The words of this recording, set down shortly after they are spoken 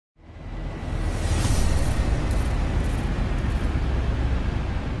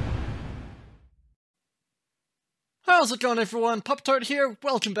How's it going, everyone? Pup-Tart here.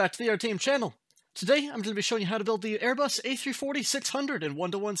 Welcome back to the Aeroteam channel. Today, I'm going to be showing you how to build the Airbus A340-600 in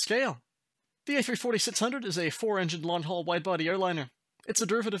 1:1 scale. The A340-600 is a 4-engine long-haul wide-body airliner. It's a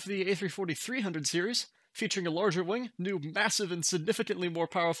derivative of the A340-300 series, featuring a larger wing, new massive and significantly more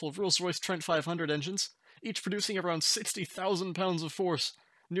powerful Rolls-Royce Trent 500 engines, each producing around 60,000 pounds of force,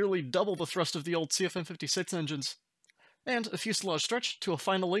 nearly double the thrust of the old CFM56 engines, and a fuselage stretch to a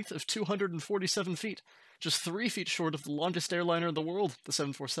final length of 247 feet, just 3 feet short of the longest airliner in the world, the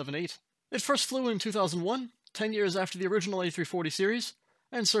 747-8. It first flew in 2001, 10 years after the original A340 series,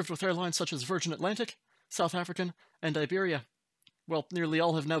 and served with airlines such as Virgin Atlantic, South African, and Iberia. Well, nearly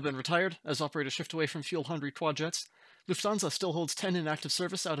all have now been retired, as operators shift away from fuel-hungry quad-jets. Lufthansa still holds 10 in active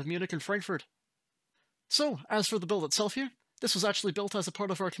service out of Munich and Frankfurt. So, as for the build itself here, this was actually built as a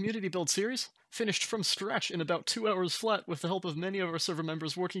part of our community build series, finished from scratch in about 2 hours flat with the help of many of our server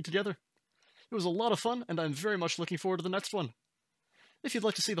members working together. It was a lot of fun, and I'm very much looking forward to the next one. If you'd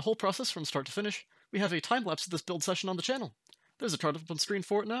like to see the whole process from start to finish, we have a time-lapse of this build session on the channel. There's a chart up on screen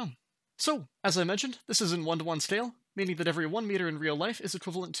for it now. So, as I mentioned, this is in 1:1 scale, meaning that every 1 meter in real life is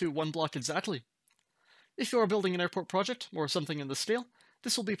equivalent to 1 block exactly. If you are building an airport project, or something in this scale,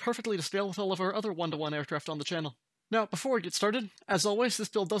 this will be perfectly to scale with all of our other 1:1 aircraft on the channel. Now, before we get started, as always, this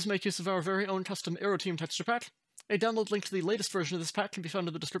build does make use of our very own custom Aeroteam texture pack. A download link to the latest version of this pack can be found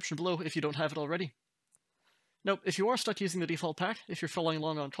in the description below if you don't have it already. Now, if you are stuck using the default pack, if you're following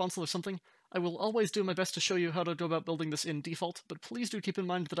along on console or something, I will always do my best to show you how to go about building this in default, but please do keep in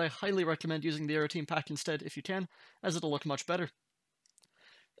mind that I highly recommend using the Aeroteam pack instead if you can, as it'll look much better.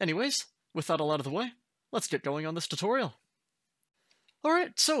 Anyways, with that all out of the way, let's get going on this tutorial.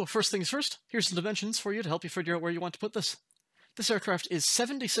 Alright, so first things first, here's some dimensions for you to help you figure out where you want to put this. This aircraft is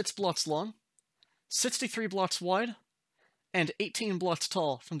 76 blocks long, 63 blocks wide, and 18 blocks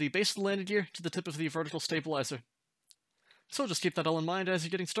tall, from the base of the landing gear to the tip of the vertical stabilizer. So just keep that all in mind as you're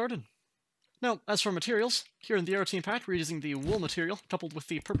getting started. Now, as for materials, here in the Aeroteam pack we're using the wool material, coupled with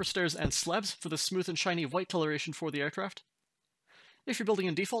the purpose stairs and slabs for the smooth and shiny white coloration for the aircraft. If you're building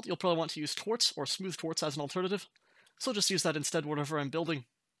in default, you'll probably want to use quartz or smooth quartz as an alternative, so just use that instead whatever I'm building.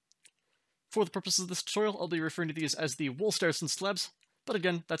 For the purposes of this tutorial, I'll be referring to these as the wool stairs and slabs, but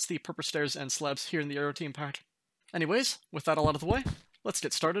again, that's the purpose stairs and slabs here in the Aeroteam pack. Anyways, with that all out of the way, let's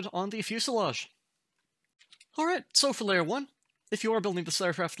get started on the fuselage. Alright, so for layer 1, if you are building this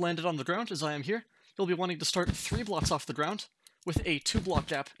aircraft landed on the ground, as I am here, you'll be wanting to start 3 blocks off the ground, with a 2-block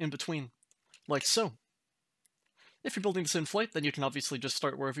gap in between, like so. If you're building this in flight, then you can obviously just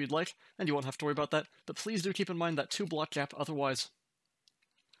start wherever you'd like, and you won't have to worry about that, but please do keep in mind that 2-block gap otherwise.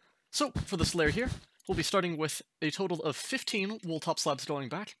 So, for this layer here, we'll be starting with a total of 15 wool top slabs going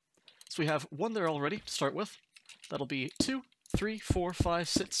back. So we have 1 there already to start with. That'll be 2, 3, 4, 5,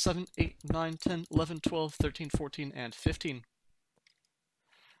 6, 7, 8, 9, 10, 11, 12, 13, 14, and 15.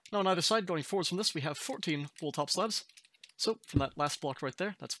 Now on either side, going forwards from this, we have 14 wool top slabs. So, from that last block right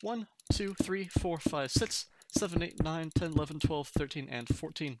there, that's 1, 2, 3, 4, 5, 6, 7, 8, 9, 10, 11, 12, 13, and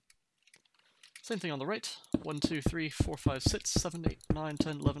 14. Same thing on the right. 1, 2, 3, 4, 5, 6, 7, 8, 9,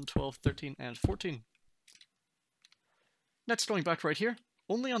 10, 11, 12, 13, and 14. Next, going back right here,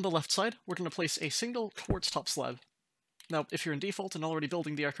 only on the left side, we're going to place a single quartz top slab. Now, if you're in default and already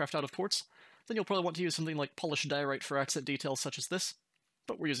building the aircraft out of quartz, then you'll probably want to use something like polished diorite for accent details such as this,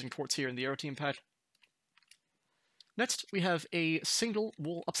 but we're using quartz here in the Aeroteam pack. Next, we have a single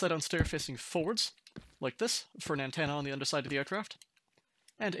wool upside-down stair facing forwards, like this, for an antenna on the underside of the aircraft,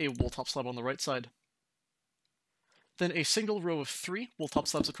 and a wool top slab on the right side. Then a single row of 3 wool top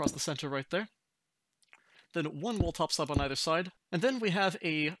slabs across the center right there. Then 1 wool top slab on either side, and then we have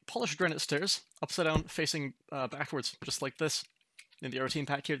a polished granite stairs, upside down facing backwards, just like this. In the Aeroteam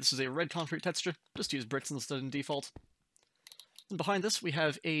pack here, this is a red concrete texture, just use bricks instead in default. And behind this, we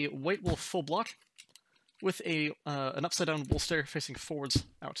have a white wool full block, with an upside down wool stair facing forwards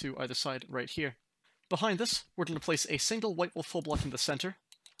out to either side right here. Behind this, we're going to place a single white wool full block in the center.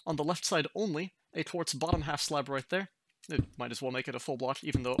 On the left side only, a quartz bottom half slab right there. It might as well make it a full block,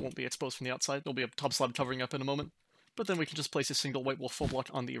 even though it won't be exposed from the outside. There'll be a top slab covering up in a moment. But then we can just place a single white wool full block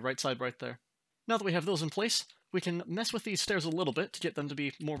on the right side right there. Now that we have those in place, we can mess with these stairs a little bit to get them to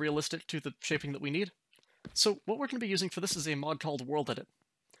be more realistic to the shaping that we need. So what we're going to be using for this is a mod called World Edit.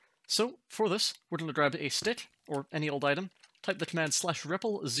 So for this, we're going to grab a stick, or any old item, type the command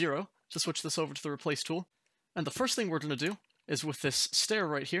 /ripple0 to switch this over to the replace tool, and the first thing we're going to do is with this stair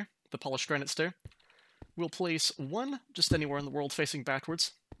right here, the polished granite stair, we'll place 1 just anywhere in the world facing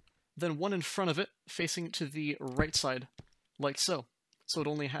backwards, then 1 in front of it facing to the right side, like so. So it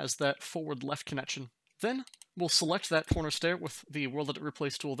only has that forward-left connection. Then we'll select that corner stair with the World Edit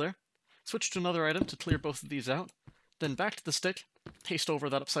Replace tool there, switch to another item to clear both of these out, Then back to the stick, paste over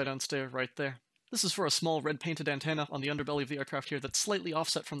that upside down stair right there. This is for a small red painted antenna on the underbelly of the aircraft here that's slightly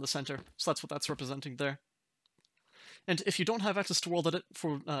offset from the center, so that's what that's representing there. And if you don't have access to World Edit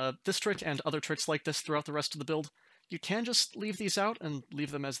for this trick and other tricks like this throughout the rest of the build, you can just leave these out and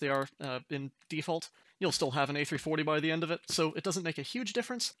leave them as they are in default. You'll still have an A340 by the end of it, so it doesn't make a huge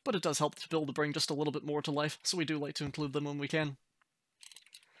difference, but it does help the build to bring just a little bit more to life, so we do like to include them when we can.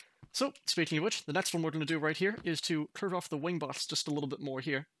 So, speaking of which, the next one we're going to do right here is to curve off the wing box just a little bit more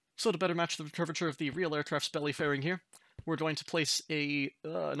here. So to better match the curvature of the real aircraft's belly fairing here, we're going to place an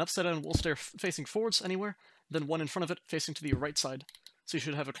upside-down wool stair facing forwards anywhere, then one in front of it facing to the right side. So you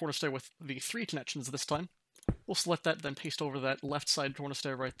should have a corner stair with the 3 connections this time. We'll select that, then paste over that left side corner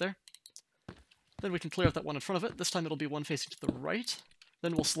stair right there. Then we can clear out that one in front of it. This time it'll be one facing to the right.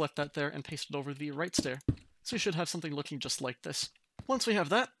 Then we'll select that there and paste it over the right stair. So you should have something looking just like this. Once we have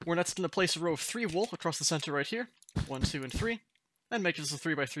that, we're next going to place a row of 3 wool across the center right here. 1, 2, and 3. And make this a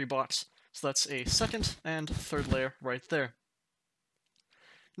 3x3 box. So that's a second and third layer right there.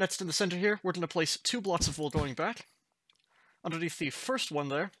 Next in the center here, we're going to place 2 blocks of wool going back. Underneath the first one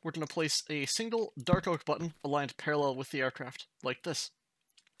there, we're going to place a single dark oak button aligned parallel with the aircraft, like this.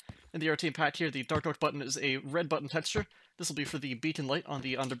 In the Aeroteam pack here, the dark oak button is a red button texture. This will be for the beacon light on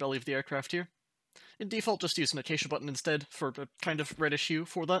the underbelly of the aircraft here. In default, just use an acacia button instead for a kind of reddish hue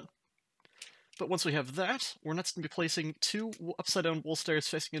for that. But once we have that, we're next going to be placing 2 upside-down wool stairs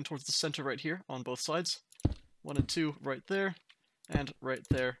facing in towards the center right here on both sides. 1 and 2 right there, and right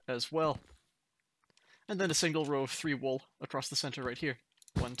there as well. And then a single row of 3 wool across the center right here.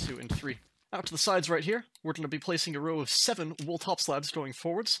 1, 2, and 3. Out to the sides right here, we're going to be placing a row of 7 wool top slabs going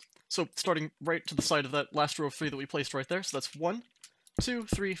forwards. So starting right to the side of that last row of 3 that we placed right there. So that's 1, 2,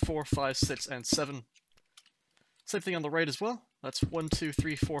 3, 4, 5, 6, and 7. Same thing on the right as well. That's 1, 2,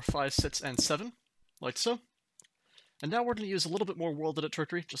 3, 4, 5, 6, and 7, like so. And now we're going to use a little bit more World Edit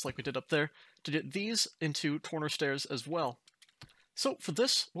trickery, just like we did up there, to get these into corner stairs as well. So for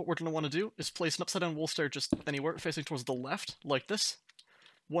this, what we're going to want to do is place an upside-down wool stair just anywhere facing towards the left, like this.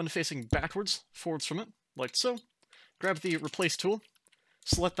 One facing backwards, forwards from it, like so. Grab the Replace tool,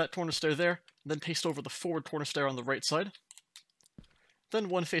 select that corner stair there, and then paste over the forward corner stair on the right side. Then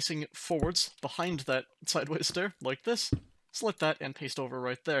one facing forwards, behind that sideways stair, like this. Select that and paste over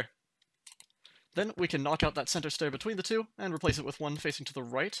right there. Then we can knock out that center stair between the two, and replace it with one facing to the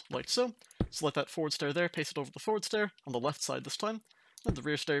right, like so. Select that forward stair there, paste it over the forward stair, on the left side this time. Then the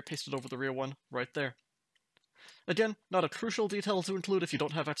rear stair, paste it over the rear one, right there. Again, not a crucial detail to include if you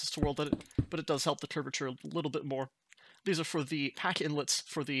don't have access to World Edit, but it does help the curvature a little bit more. These are for the pack inlets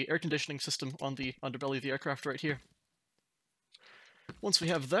for the air conditioning system on the underbelly of the aircraft right here. Once we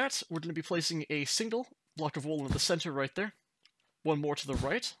have that, we're going to be placing a single block of wool in the center right there. One more to the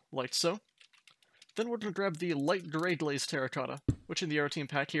right, like so. Then we're going to grab the light gray glazed terracotta, which in the Aeroteam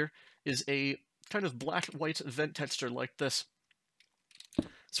pack here is a kind of black-white vent texture like this.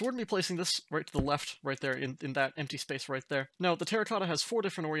 So we're going to be placing this right to the left, right there, in that empty space right there. Now, the terracotta has 4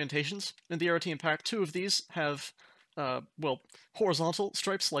 different orientations. In the Aeroteam pack, 2 of these have, horizontal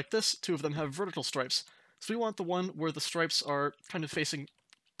stripes like this. 2 of them have vertical stripes. So we want the one where the stripes are kind of facing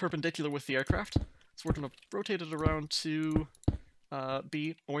perpendicular with the aircraft. So we're going to rotate it around to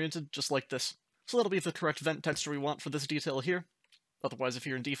be oriented just like this. So that'll be the correct vent texture we want for this detail here. Otherwise, if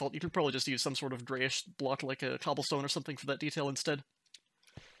you're in default, you can probably just use some sort of grayish block like a cobblestone or something for that detail instead.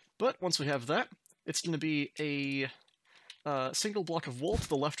 But once we have that, it's going to be a single block of wool to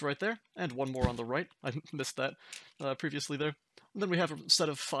the left right there, and one more on the right. I missed that previously there. And then we have a set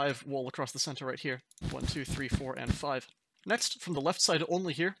of 5 wool across the center right here. 1, 2, 3, 4, and 5. Next, from the left side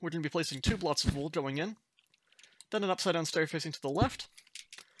only here, we're going to be placing 2 blocks of wool going in. Then an upside-down stair facing to the left.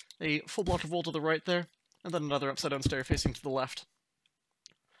 A full block of wool to the right there. And then another upside-down stair facing to the left.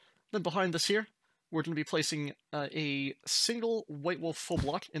 Then behind this here, we're going to be placing a single white wool full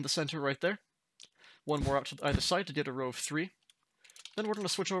block in the center right there. One more out to either side to get a row of 3. Then we're going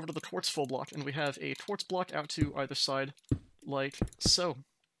to switch over to the quartz full block, and we have a quartz block out to either side, like so.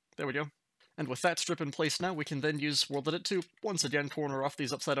 There we go. And with that strip in place now, we can then use World Edit to once again corner off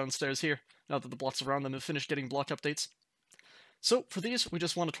these upside-down stairs here, now that the blocks around them have finished getting block updates. So for these, we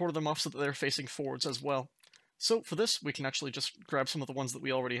just want to corner them off so that they're facing forwards as well. So for this, we can actually just grab some of the ones that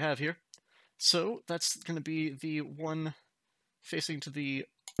we already have here. So that's going to be the one facing to the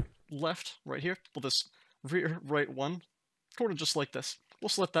left right here. Well, this rear right one, cornered just like this. We'll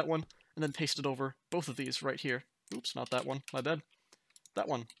select that one, and then paste it over both of these right here. Oops, not that one, my bad. That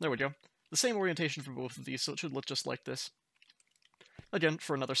one, there we go. The same orientation for both of these, so it should look just like this. Again,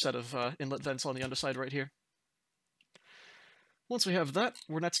 for another set of inlet vents on the underside right here. Once we have that,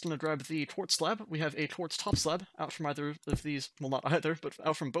 we're next going to grab the quartz slab. We have a quartz top slab out from either of these, well, not either, but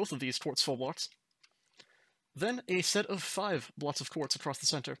out from both of these quartz full blocks. Then a set of 5 blocks of quartz across the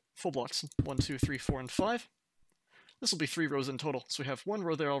center, full blocks, 1, 2, 3, 4, and 5. This will be 3 rows in total, so we have 1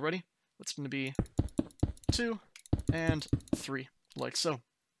 row there already. That's going to be 2 and 3, like so.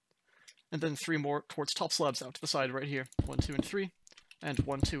 And then 3 more quartz top slabs out to the side right here, 1, 2, and 3, and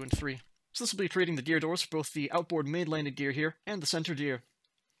 1, 2, and 3. So this will be creating the gear doors for both the outboard main landing gear here and the center gear.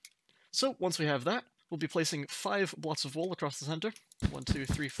 So once we have that, we'll be placing 5 blocks of wool across the center, 1, 2,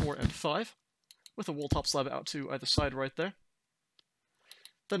 3, 4, and 5, with a wool top slab out to either side right there.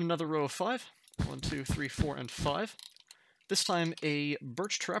 Then another row of 5, 1, 2, 3, 4, and 5. This time a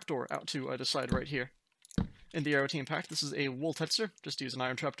birch trapdoor out to either side right here. In the Aeroteam pack, this is a wool texture, just use an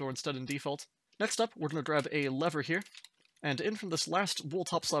iron trapdoor instead in default. Next up, we're going to grab a lever here, and in from this last wool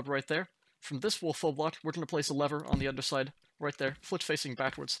top slab right there, from this wool full block, we're going to place a lever on the underside right there, flipped facing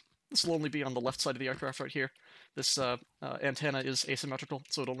backwards. This will only be on the left side of the aircraft right here. This antenna is asymmetrical,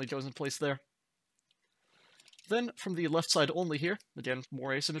 so it only goes in place there. Then from the left side only here, again,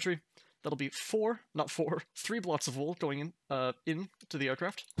 more asymmetry, that'll be 3 blocks of wool going in to the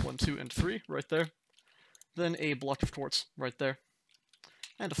aircraft. 1, 2, and 3 right there. Then a block of quartz right there.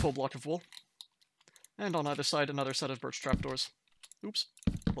 And a full block of wool. And on either side, another set of birch trapdoors. Oops.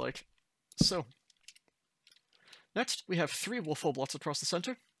 Like so. Next, we have 3 wool full blocks across the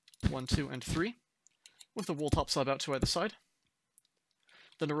center. 1, 2, and 3. With a wool top slab out to either side.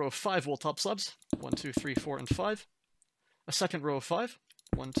 Then a row of 5 wool top slabs. 1, 2, 3, 4, and 5. A second row of 5.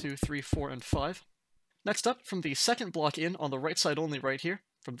 1, 2, 3, 4, and 5. Next up, from the second block in on the right side only right here,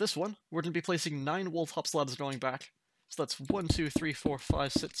 from this one, we're going to be placing 9 wool top slabs going back. So that's 1, 2, 3, 4,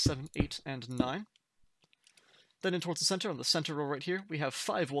 5, 6, 7, 8, and 9. Then in towards the center, on the center row right here, we have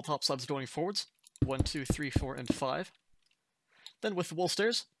 5 wool top slabs going forwards. 1, 2, 3, 4, and 5. Then with the wool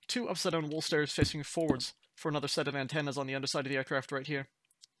stairs, 2 upside down wool stairs facing forwards for another set of antennas on the underside of the aircraft right here.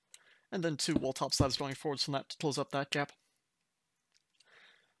 And then 2 wool top slabs going forwards from that to close up that gap.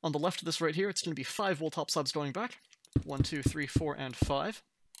 On the left of this right here, it's going to be 5 wool top slabs going back. 1, 2, 3, 4, and 5.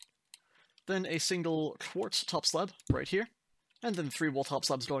 Then a single quartz top slab right here. And then 3 wool top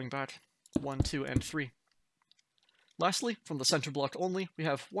slabs going back. 1, 2, and 3. Lastly, from the center block only, we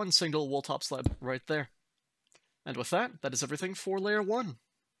have 1 single wool top slab right there. And with that, that is everything for layer 1.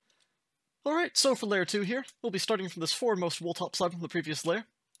 Alright, so for layer 2 here, we'll be starting from this forwardmost wool top slab from the previous layer.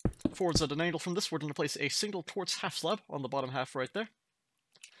 Forwards at an angle from this, we're going to place a single quartz half slab on the bottom half right there.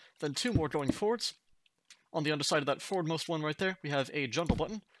 Then 2 more going forwards. On the underside of that forwardmost one right there, we have a jungle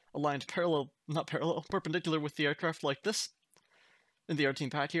button, aligned perpendicular with the aircraft like this. In the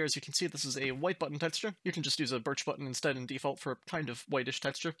Aeroteam pack here, as you can see, this is a white button texture. You can just use a birch button instead in default for a kind of whitish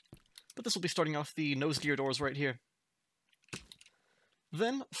texture. But this will be starting off the nose gear doors right here.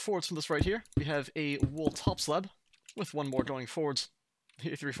 Then, forwards from this right here, we have a wool top slab, with 1 more going forwards.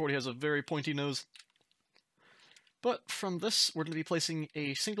 The A340 has a very pointy nose. But from this, we're going to be placing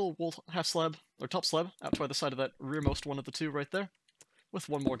a single wool half slab, or top slab, out to either side of that rearmost one of the 2 right there, with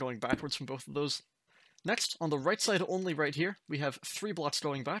 1 more going backwards from both of those. Next, on the right side only right here, we have 3 blocks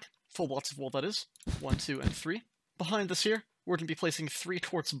going back, full blocks of wool that is, 1, 2, and 3. Behind this here, we're going to be placing 3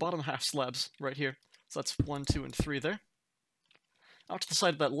 quartz bottom half slabs right here, so that's 1, 2, and 3 there. Out to the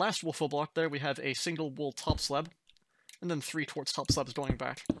side of that last wool full block there, we have a single wool top slab, and then 3 quartz top slabs going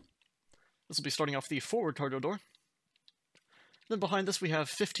back. This will be starting off the forward cargo door. Then behind this we have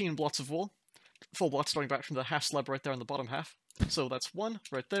 15 blocks of wool, full blocks starting back from the half slab right there on the bottom half. So that's 1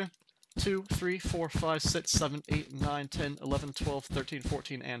 right there, 2, 3, 4, 5, 6, 7, 8, 9, 10, 11, 12, 13,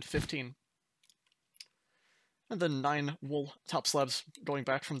 14, and 15. And then 9 wool top slabs going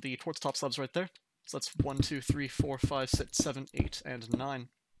back from the quartz top slabs right there. So that's 1, 2, 3, 4, 5, 6, 7, 8, and 9.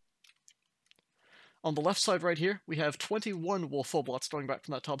 On the left side right here, we have 21 wool full blocks going back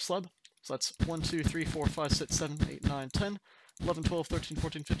from that top slab. So that's 1, 2, 3, 4, 5, 6, 7, 8, 9, 10, 11, 12, 13,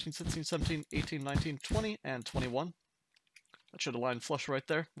 14, 15, 16, 17, 18, 19, 20, and 21. That should align flush right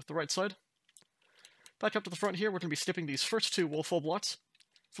there with the right side. Back up to the front here, we're going to be skipping these first 2 wool full blocks.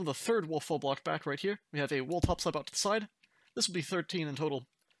 From the 3rd wool full block back right here, we have a wool top slab out to the side. This will be 13 in total.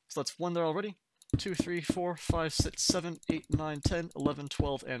 So that's 1 there already. 2, 3, 4, 5, 6, 7, 8, 9, 10, 11,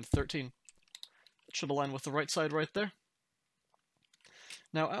 12, and 13. It should align with the right side right there.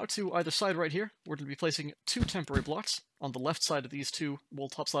 Now out to either side right here, we're going to be placing 2 temporary blocks on the left side of these 2 wool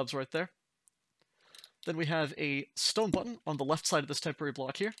top slabs right there. Then we have a stone button on the left side of this temporary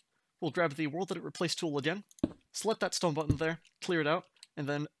block here. We'll grab the World Edit Replace tool again, select that stone button there, clear it out, and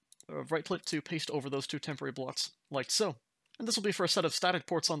then right-click to paste over those 2 temporary blocks, like so. And this will be for a set of static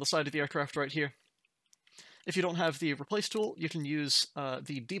ports on the side of the aircraft right here. If you don't have the replace tool, you can use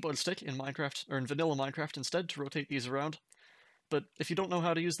the debug stick in Minecraft, or in vanilla Minecraft instead, to rotate these around. But if you don't know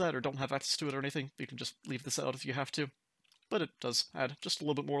how to use that or don't have access to it or anything, you can just leave this out if you have to. But it does add just a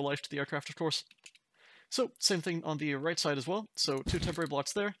little bit more life to the aircraft, of course. So, same thing on the right side as well. So, 2 temporary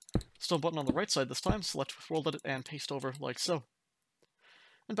blocks there. Stone button on the right side this time. Select World Edit and paste over like so.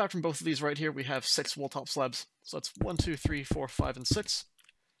 And back from both of these right here, we have 6 wall top slabs. So that's 1, 2, 3, 4, 5, and 6.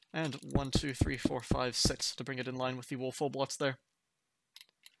 And 1, 2, 3, 4, 5, 6 to bring it in line with the wool full blocks there.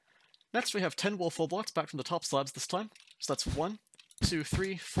 Next, we have 10 wool full blocks back from the top slabs this time. So that's 1, 2,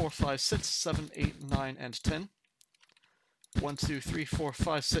 3, 4, 5, 6, 7, 8, 9, and 10. 1, 2, 3, 4,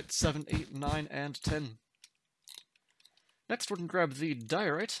 5, 6, 7, 8, 9, and 10. Next, we're going to grab the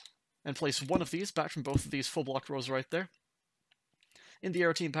diorite and place one of these back from both of these full block rows right there. In the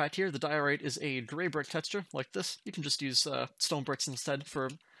Aeroteam pack here, the diorite is a grey brick texture like this. You can just use stone bricks instead for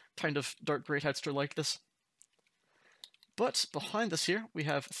kind of dark grey texture like this. But behind this here, we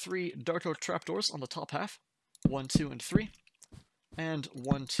have 3 dark oak trapdoors on the top half. 1, 2, and 3. And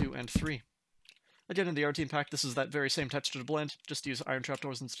 1, 2, and 3. Again, in the Aeroteam pack, this is that very same texture blend, just use iron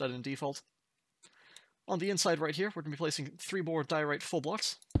trapdoors instead in default. On the inside right here, we're going to be placing 3 more diorite full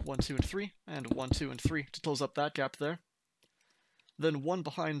blocks, 1, 2, and 3, and 1, 2, and 3 to close up that gap there. Then one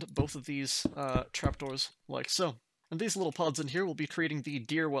behind both of these trapdoors, like so. And these little pods in here will be creating the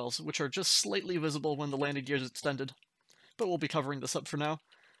deer wells, which are just slightly visible when the landing gear is extended. But we'll be covering this up for now,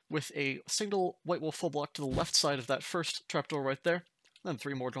 with a single white wool full block to the left side of that first trapdoor right there, then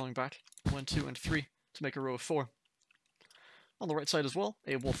 3 more going back, 1, 2, and 3, to make a row of 4. On the right side as well,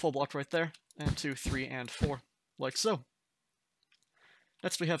 a wool full block right there, and 2, 3, and 4, like so.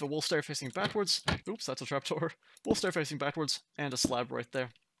 Next we have a wool stair facing backwards, oops, that's a trapdoor, wool stair facing backwards, and a slab right there.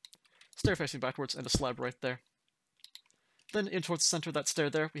 Stair facing backwards, and a slab right there. Then in towards the center of that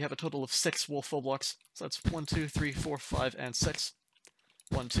stair there, we have a total of 6 wool full blocks, so that's 1, 2, 3, 4, 5, and 6.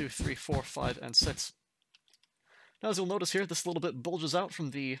 1, 2, 3, 4, 5, and 6. Now as you'll notice here, this little bit bulges out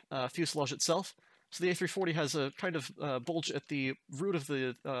from the fuselage itself. So the A340 has a kind of bulge at the root of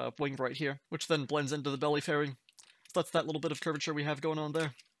the wing right here, which then blends into the belly fairing. So that's that little bit of curvature we have going on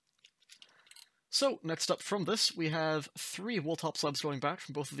there. So next up from this, we have 3 wool top slabs going back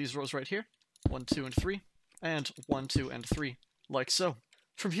from both of these rows right here. 1, 2, and 3, and 1, 2, and 3, like so.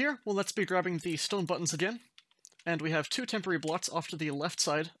 From here, well, let's be grabbing the stone buttons again. And we have 2 temporary blocks off to the left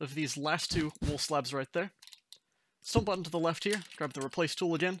side of these last 2 wool slabs right there. Stone button to the left here, grab the replace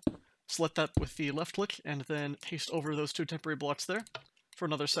tool again, select that with the left click, and then paste over those 2 temporary blocks there for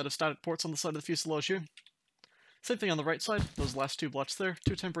another set of static ports on the side of the fuselage here. Same thing on the right side, those last 2 blocks there,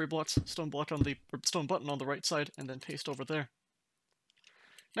 2 temporary blocks, stone button on the right side, and then paste over there.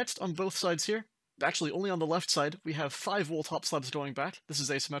 Next, on both sides here, actually only on the left side, we have 5 wool top slabs going back. This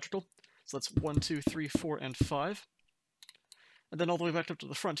is asymmetrical, so that's 1, 2, 3, 4, and 5. And then all the way back up to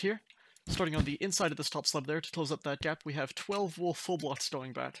the front here, starting on the inside of this top slab there, to close up that gap, we have 12 wool full blocks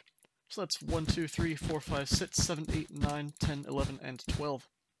going back. So that's 1, 2, 3, 4, 5, 6, 7, 8, 9, 10, 11, and 12.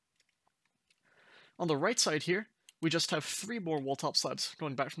 On the right side here, we just have 3 more wool top slabs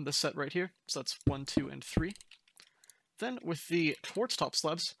going back from this set right here. So that's 1, 2, and 3. Then with the quartz top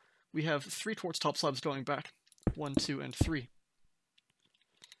slabs, we have 3 quartz top slabs going back. 1, 2, and 3.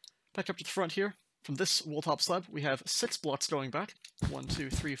 Back up to the front here, from this wool top slab, we have 6 blocks going back. 1, 2,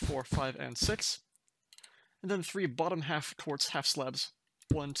 3, 4, 5, and 6. And then 3 bottom half quartz half slabs.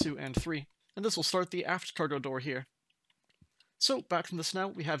 1, 2, and 3. And this will start the aft cargo door here. So, back from this now,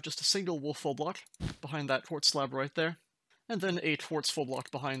 we have just a single wool full block behind that quartz slab right there, and then a quartz full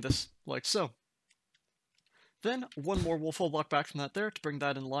block behind this, like so. Then, 1 more wool full block back from that there to bring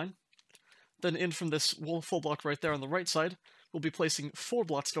that in line. Then in from this wool full block right there on the right side, we'll be placing 4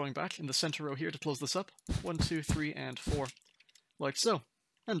 blocks going back in the center row here to close this up. 1, 2, 3, and 4, like so.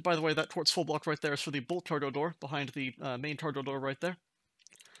 And by the way, that quartz full block right there is for the bulk cargo door behind the main cargo door right there.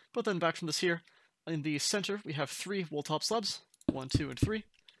 But then back from this here, in the center, we have 3 wool top slabs. 1, 2, and 3,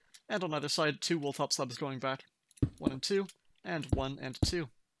 and on either side 2 wool top slabs going back, 1 and 2, and 1 and 2,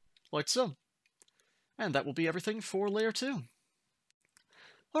 like so. And that will be everything for layer 2.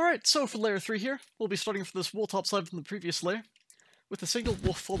 Alright, so for layer 3 here, we'll be starting from this wool top slab from the previous layer, with a single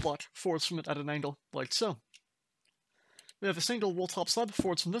wool full block forwards from it at an angle, like so. We have a single wool top slab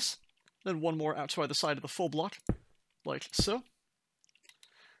forwards from this, then 1 more out to either side of the full block, like so.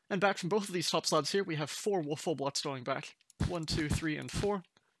 And back from both of these top slabs here, we have 4 wool full blocks going back. 1, 2, 3, and 4,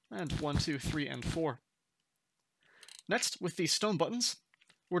 and 1, 2, 3, and 4. Next, with the stone buttons,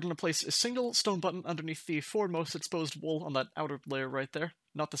 we're going to place a single stone button underneath the 4 most exposed wool on that outer layer right there.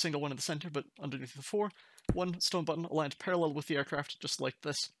 Not the single one in the center, but underneath the 4. 1 stone button aligned parallel with the aircraft, just like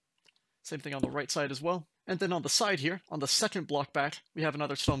this. Same thing on the right side as well. And then on the side here, on the second block back, we have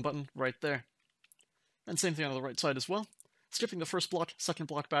another stone button right there. And same thing on the right side as well. Skipping the first block, second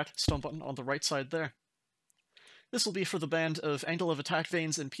block back, stone button on the right side there. This will be for the band of angle of attack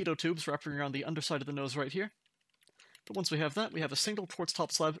vanes and pitot tubes wrapping around the underside of the nose right here. But once we have that, we have a single quartz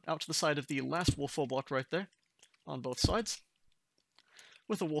top slab out to the side of the last wool full block right there, on both sides,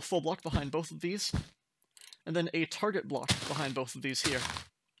 with a wool full block behind both of these, and then a target block behind both of these here.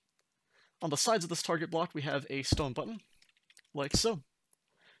 On the sides of this target block, we have a stone button, like so.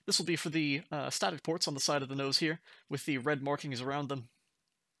 This will be for the static ports on the side of the nose here, with the red markings around them.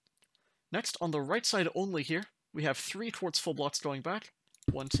 Next, on the right side only here, we have 3 quartz full blocks going back,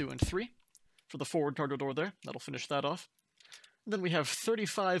 1, 2, and 3, for the forward cargo door there. That'll finish that off. And then we have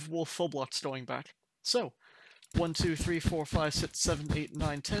 35 wool full blocks going back. So, 1, 2, 3, 4, 5, 6, 7, 8,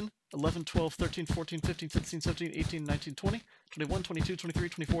 9, 10, 11, 12, 13, 14, 15, 16, 17, 18, 19, 20, 21, 22, 23,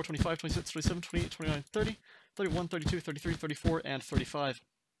 24, 25, 26, 27, 28, 29, 30, 31, 32, 33, 34, and 35.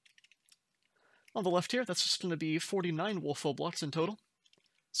 On the left here, that's just going to be 49 wool full blocks in total.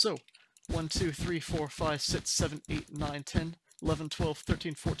 So, 1, 2, 3, 4, 5, 6, 7, 8, 9, 10, 11, 12,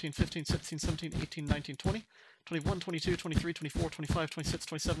 13, 14, 15, 16, 17, 18, 19, 20, 21, 22, 23, 24, 25, 26,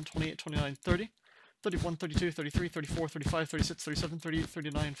 27, 28, 29, 30, 31, 32, 33, 34, 35, 36, 37, 38,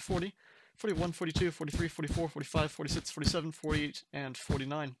 39, 40, 41, 42, 43, 44, 45, 46, 47, 48, and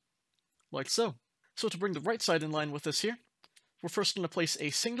 49. Like so. So to bring the right side in line with this here, we're first going to place a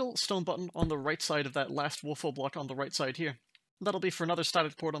single stone button on the right side of that last wool full block on the right side here. That'll be for another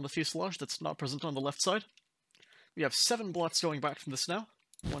static port on the fuselage that's not present on the left side. We have 7 blocks going back from this now.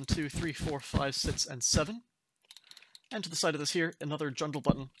 1, 2, 3, 4, 5, 6, and 7. And to the side of this here, another jungle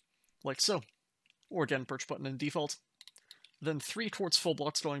button, like so. Or again, perch button in default. Then 3 quartz full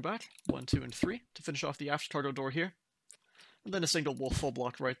blocks going back, 1, 2, and 3, to finish off the aft cargo door here. And then a single wool full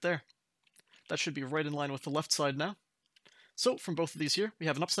block right there. That should be right in line with the left side now. So, from both of these here, we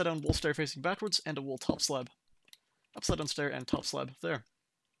have an upside-down wool stair facing backwards and a wool top slab. Upside-down stair and top slab there.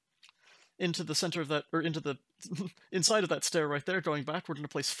 Into the center of that, or into the inside of that stair right there, going back, we're going to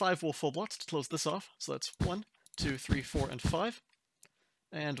place 5 wool full blocks to close this off. So that's 1, 2, 3, 4, and 5.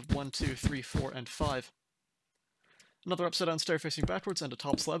 And 1, 2, 3, 4, and 5. Another upside-down stair facing backwards and a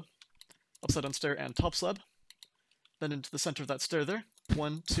top slab. Upside-down stair and top slab. Then into the center of that stair there,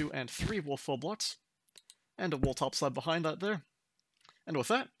 1, 2, and 3 wool full blocks. And a wool top slab behind that there. And with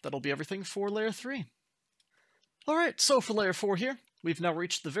that, that'll be everything for layer 3. Alright, so for layer 4 here, we've now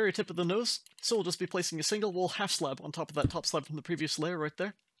reached the very tip of the nose, so we'll just be placing a single wool half slab on top of that top slab from the previous layer right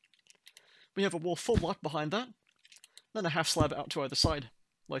there. We have a wool full block behind that, then a half slab out to either side,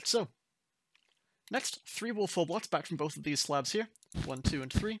 like so. Next, 3 wool full blocks back from both of these slabs here, 1, 2,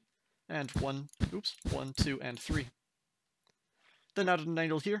 and 3, and 1, 2, and 3. Then out at an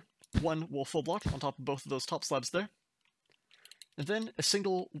angle here, 1 wool full block on top of both of those top slabs there. And then a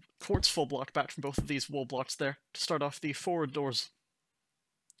single quartz full block back from both of these wool blocks there to start off the forward doors.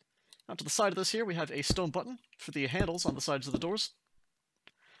 Out to the side of this here, we have a stone button for the handles on the sides of the doors.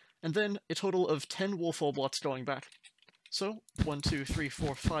 And then a total of 10 wool full blocks going back. So, 1, 2, 3,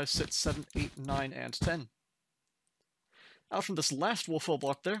 4, 5, 6, 7, 8, 9, and 10. Out from this last wool full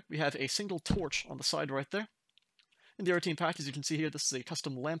block there, we have a single torch on the side right there. In the Aeroteam pack, as you can see here, this is a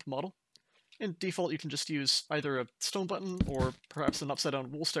custom lamp model. In default, you can just use either a stone button or perhaps an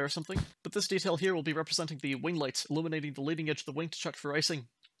upside-down wool stair or something, but this detail here will be representing the wing lights, illuminating the leading edge of the wing to check for icing.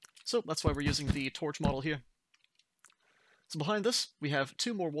 So that's why we're using the torch model here. So behind this, we have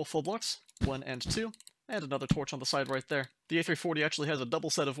 2 more wool full blocks, 1 and 2, and another torch on the side right there. The A340 actually has a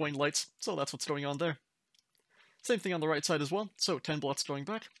double set of wing lights, so that's what's going on there. Same thing on the right side as well, so 10 blocks going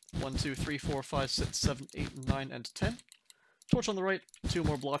back, 1, 2, 3, 4, 5, 6, 7, 8, 9, and 10. Torch on the right, 2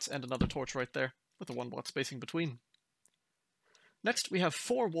 more blocks, and another torch right there, with a 1 block spacing between. Next, we have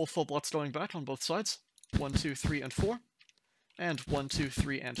 4 wool full blocks going back on both sides, 1, 2, 3, and 4, and 1, 2,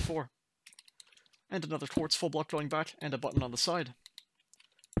 3, and 4. And another quartz full block going back, and a button on the side.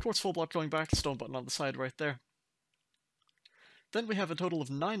 Quartz full block going back, stone button on the side right there. Then we have a total of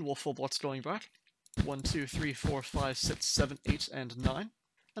 9 wool full blocks going back, 1, 2, 3, 4, 5, 6, 7, 8, and 9,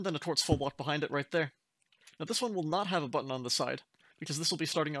 and then a quartz full block behind it right there. Now this one will not have a button on the side, because this will be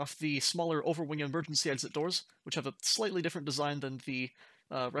starting off the smaller overwing emergency exit doors, which have a slightly different design than the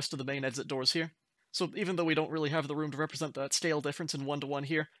rest of the main exit doors here. So even though we don't really have the room to represent that scale difference in 1-to-1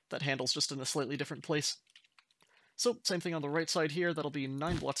 here, that handle's just in a slightly different place. So, same thing on the right side here, that'll be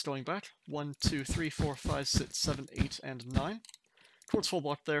 9 blocks going back, 1, 2, 3, 4, 5, 6, 7, 8, and 9. Quartz full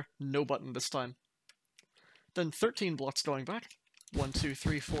block there, no button this time. Then 13 blocks going back, 1, 2,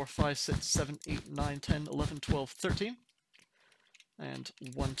 3, 4, 5, 6, 7, 8, 9, 10, 11, 12, 13. and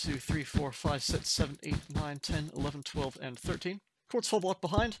 1, 2, 3, 4, 5, 6, 7, 8, 9, 10, 11, 12, and 13. Quartz full block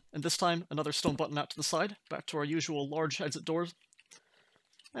behind, and this time another stone button out to the side, back to our usual large exit doors.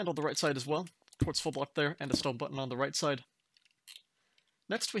 And on the right side as well, quartz full block there, and a stone button on the right side.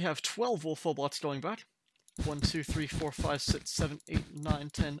 Next we have 12 wool full blocks going back. 1, 2, 3, 4, 5, 6, 7, 8, 9,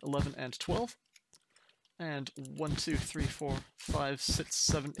 10, 11, and 12. And 1, 2, 3, 4, 5, 6,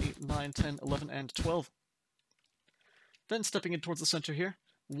 7, 8, 9, 10, 11, and 12. Then stepping in towards the center here,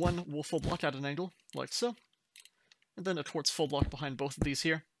 one wool full block at an angle, like so. And then a quartz full block behind both of these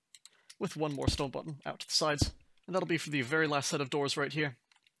here, with one more stone button out to the sides. And that'll be for the very last set of doors right here.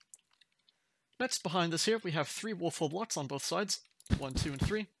 Next, behind this here, we have 3 wool full blocks on both sides. 1, 2, and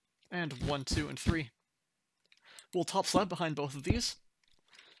 3, and 1, 2, and 3. Wool top slab behind both of these.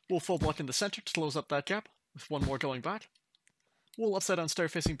 Wool full block in the center to close up that gap, with one more going back. Wool upside down stair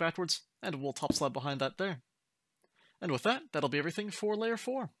facing backwards, and a wool top slab behind that there. And with that, that'll be everything for layer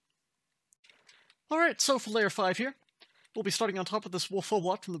 4. Alright, so for layer 5 here, we'll be starting on top of this wool full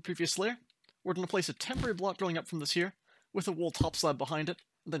block from the previous layer. We're going to place a temporary block going up from this here, with a wool top slab behind it,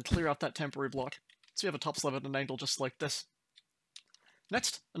 and then clear out that temporary block. So you have a top slab at an angle just like this.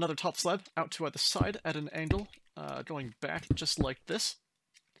 Next, another top slab out to either side at an angle, going back just like this.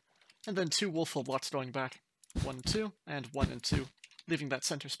 And then 2 wool full blocks going back. 1 and 2, and 1 and 2, leaving that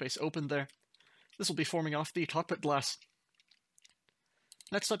center space open there. This will be forming off the cockpit glass.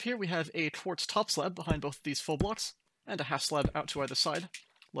 Next up here we have a quartz top slab behind both of these full blocks, and a half slab out to either side,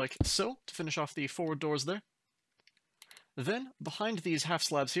 like so, to finish off the forward doors there. Then, behind these half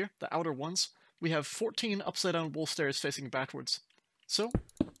slabs here, the outer ones, we have 14 upside down wool stairs facing backwards. So,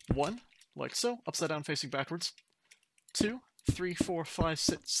 1, like so, upside down facing backwards. 2, 3, 4, 5,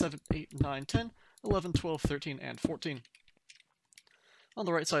 6, 7, 8, 9, 10, 11, 12, 13, and 14. On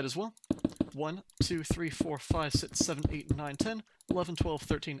the right side as well. 1, 2, 3, 4, 5, 6, 7, 8, 9, 10, 11, 12,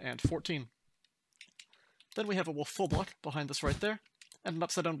 13, and 14. Then we have a wool full block behind this right there, and an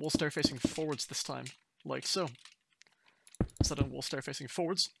upside down wool stair facing forwards this time, like so. Upside down wool stair facing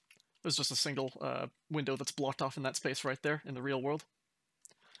forwards. There's just a single window that's blocked off in that space right there in the real world.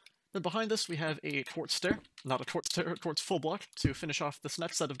 Then behind this we have a quartz stair, not a quartz stair, a quartz full block to finish off this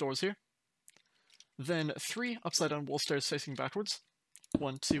next set of doors here. Then 3 upside down wool stairs facing backwards.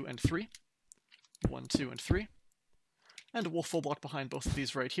 1, 2, and 3. 1, 2, and 3. And a wool full block behind both of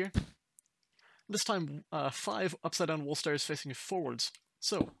these right here. This time 5 upside down wool stairs facing forwards.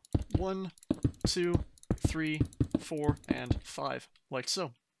 So 1, 2, 3, 4, and 5, like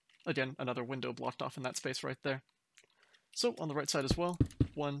so. Again, another window blocked off in that space right there. So, on the right side as well,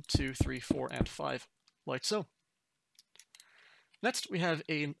 1, 2, 3, 4, and 5, like so. Next, we have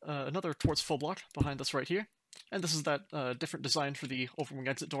another quartz full block behind us right here, and this is that different design for the overwing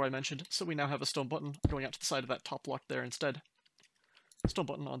exit door I mentioned, so we now have a stone button going out to the side of that top block there instead. Stone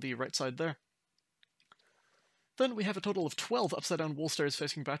button on the right side there. Then we have a total of 12 upside down wool stairs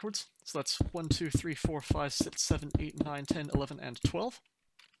facing backwards, so that's 1, 2, 3, 4, 5, 6, 7, 8, 9, 10, 11, and 12.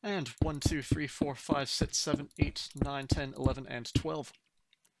 And 1, 2, 3, 4, 5, 6, 7, 8, 9, 10, 11, and 12.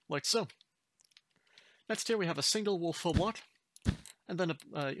 Like so. Next here we have a single wool full block, and then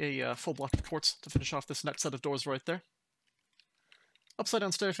a full block of quartz to finish off this next set of doors right there. Upside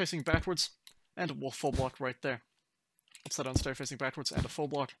down stair facing backwards, and a wool full block right there. Upside down stair facing backwards, and a full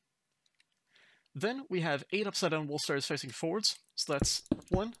block. Then we have 8 upside down wool stairs facing forwards, so that's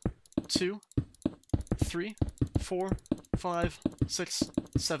 1, 2, 3, 4, 5, 6,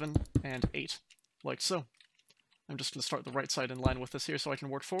 7, and 8, like so. I'm just going to start the right side in line with this here so I can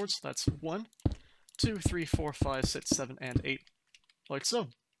work forwards. That's 1, 2, 3, 4, 5, 6, 7, and 8, like so.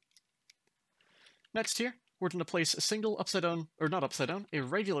 Next here, we're going to place a single upside down, or not upside down, a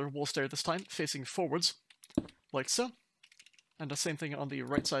regular wool stair this time, facing forwards, like so. And the same thing on the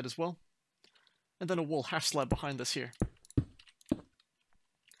right side as well. And then a wool half slab behind this here.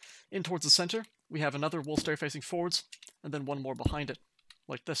 In towards the center, we have another wool stair facing forwards, and then one more behind it,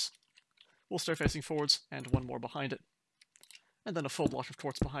 like this. Wool stair facing forwards, and one more behind it. And then a full block of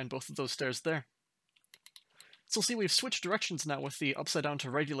quartz behind both of those stairs there. So see, we've switched directions now with the upside down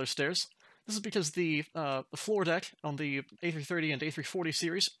to regular stairs. This is because the floor deck on the A330 and A340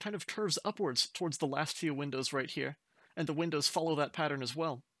 series kind of curves upwards towards the last few windows right here, and the windows follow that pattern as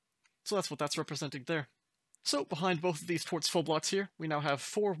well. So that's what that's representing there. So behind both of these quartz full blocks here, we now have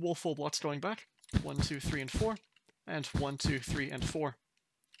 4 wool full blocks going back. 1, 2, 3, and 4. And 1, 2, 3, and 4.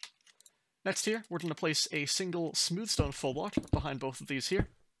 Next here, we're going to place a single smooth stone full block behind both of these here.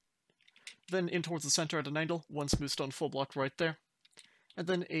 Then in towards the center at an angle, 1 smooth stone full block right there. And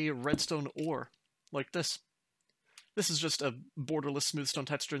then a redstone ore, like this. This is just a borderless smooth stone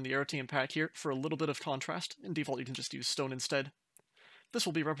texture in the Aeroteam pack here for a little bit of contrast. In default, you can just use stone instead. this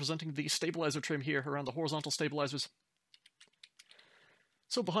will be representing the stabilizer trim here around the horizontal stabilizers.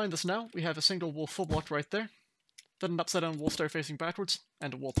 So behind this now, we have a single wool full block right there, then an upside down wool stair facing backwards,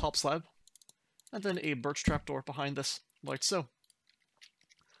 and a wool top slab, and then a birch trapdoor behind this, like so.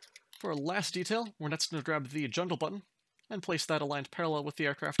 For our last detail, we're next going to grab the jungle button, and place that aligned parallel with the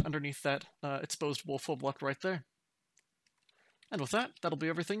aircraft underneath that exposed wool full block right there. And with that, that'll be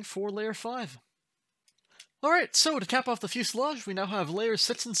everything for layer 5. Alright, so to cap off the fuselage, we now have layers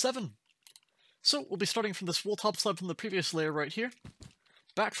 6 and 7. So we'll be starting from this wool top slab from the previous layer right here.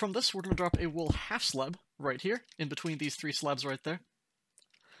 Back from this, we're going to drop a wool half slab right here, in between these 3 slabs right there.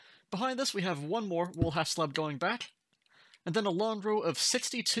 Behind this, we have one more wool half slab going back, and then a long row of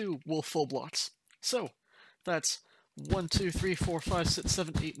 62 wool full blocks. So that's 1, 2, 3, 4, 5, 6,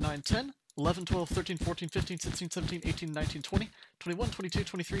 7, 8, 9, 10, 11, 12, 13, 14, 15, 16, 17, 18, 19, 20, 21, 22,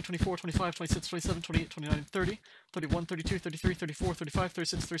 23, 24, 25, 26, 27, 28, 29, 30, 31, 32, 33, 34, 35,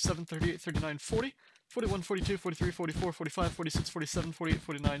 36, 37, 38, 39, 40, 41, 42, 43, 44, 45, 46, 47, 48,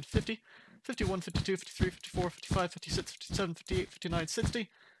 49, 50, 51, 52, 53, 54, 55, 56, 57, 58, 59, 60,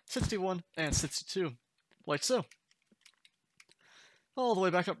 61, and 62. Like so. All the way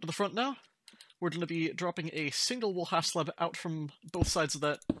back up to the front now. We're going to be dropping a single wool half slab out from both sides of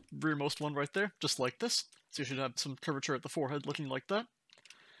that rearmost one right there, just like this. So you should have some curvature at the forehead looking like that.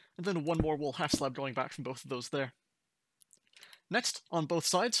 And then one more wool half slab going back from both of those there. Next, on both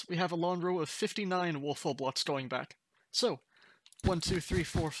sides, we have a long row of 59 wool full blocks going back. So, 1, 2, 3,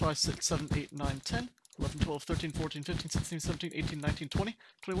 4, 5, 6, 7, 8, 9, 10, 11, 12, 13, 14, 15, 16, 17, 18, 19, 20,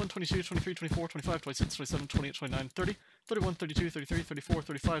 21, 22, 23, 24, 25, 26, 27, 28, 29, 30, 31, 32, 33, 34,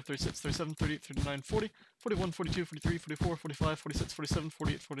 35, 36, 37, 38, 39, 40, 41, 42, 43, 44, 45, 46, 47,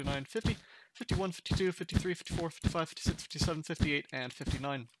 48, 49, 50, 51, 52, 53, 54, 55, 56, 57, 58, and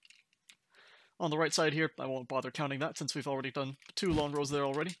 59. On the right side here, I won't bother counting that since we've already done 2 long rows there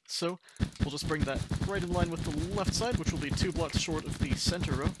already, so we'll just bring that right in line with the left side, which will be 2 blocks short of the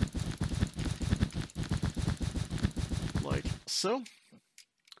center row. Like so.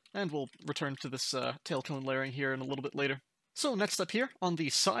 And we'll return to this tail cone layering here in a little bit later. So next up here, on the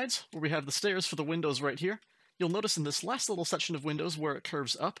sides, where we have the stairs for the windows right here, you'll notice in this last little section of windows where it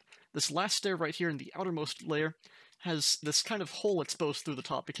curves up, this last stair right here in the outermost layer has this kind of hole exposed through the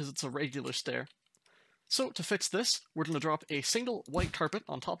top because it's a regular stair. So to fix this, we're going to drop a single white carpet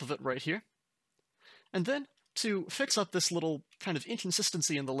on top of it right here. And then, to fix up this little kind of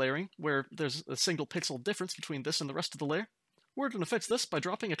inconsistency in the layering, where there's a single pixel difference between this and the rest of the layer, we're going to fix this by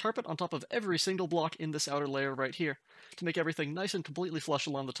dropping a carpet on top of every single block in this outer layer right here, to make everything nice and completely flush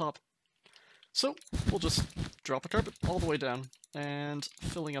along the top. So, we'll just drop a carpet all the way down, and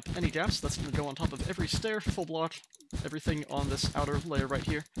filling up any gaps, that's going to go on top of every stair, full block, everything on this outer layer right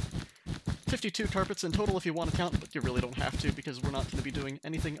here. 52 carpets in total if you want to count, but you really don't have to, because we're not going to be doing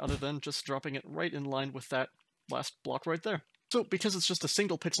anything other than just dropping it right in line with that last block right there. So, because it's just a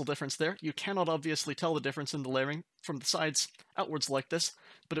single pixel difference there, you cannot obviously tell the difference in the layering from the sides outwards like this,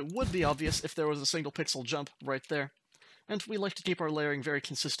 but it would be obvious if there was a single pixel jump right there. And we like to keep our layering very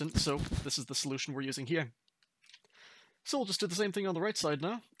consistent, so this is the solution we're using here. So we'll just do the same thing on the right side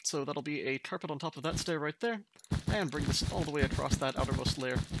now. So that'll be a carpet on top of that stair right there, and bring this all the way across that outermost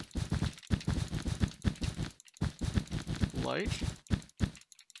layer. Like,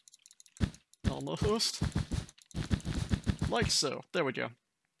 almost, like so. There we go.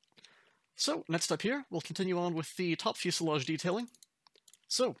 So, next up here, we'll continue on with the top fuselage detailing.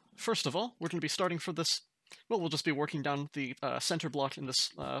 So, first of all, we're going to be starting for this, well, we'll just be working down the center block in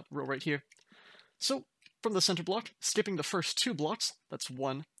this row right here. So, from the center block, skipping the first 2 blocks, that's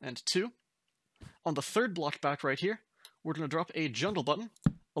 1 and 2. On the third block back right here, we're going to drop a jungle button,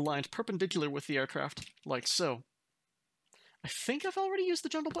 aligned perpendicular with the aircraft, like so. I think I've already used the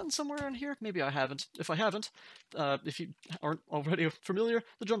jungle button somewhere around here. Maybe I haven't. If I haven't, if you aren't already familiar,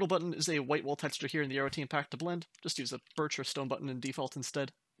 the jungle button is a white wool texture here in the Aeroteam pack to blend. Just use a birch or stone button in default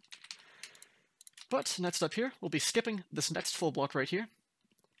instead. But next up here, we'll be skipping this next full block right here.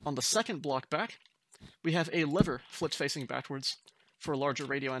 On the second block back, we have a lever flipped facing backwards for a larger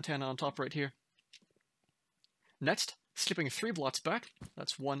radio antenna on top right here. Next, skipping 3 blocks back,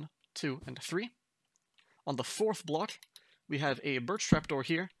 that's 1, 2, and 3. On the fourth block, we have a birch trapdoor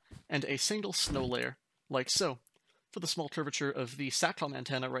here, and a single snow layer, like so, for the small curvature of the SATCOM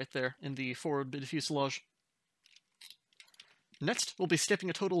antenna right there in the forward mid fuselage. Next, we'll be skipping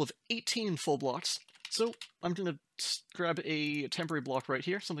a total of 18 full blocks, so I'm going to grab a temporary block right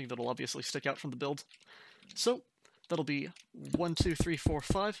here, something that'll obviously stick out from the build. So, that'll be 1, 2, 3, 4,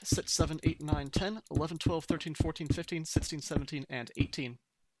 5, 6, 7, 8, 9, 10, 11, 12, 13, 14, 15, 16, 17, and 18.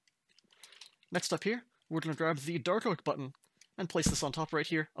 Next up here, we're going to grab the dark oak button, and place this on top right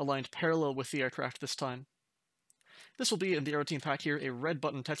here, aligned parallel with the aircraft this time. This will be, in the Aeroteam pack here, a red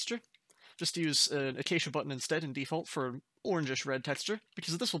button texture. Just use an acacia button instead in default for an orangish red texture,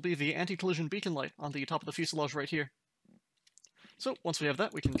 because this will be the anti-collision beacon light on the top of the fuselage right here. So once we have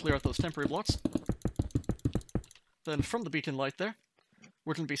that, we can clear out those temporary blocks. Then from the beacon light there,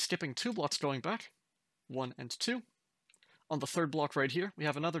 we're going to be skipping 2 blocks going back, 1 and 2. On the third block right here, we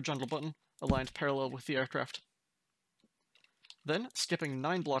have another jungle button aligned parallel with the aircraft. Then, skipping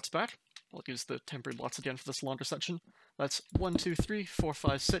 9 blocks back, I'll use the temporary blocks again for this longer section. That's 1, 2, 3, 4,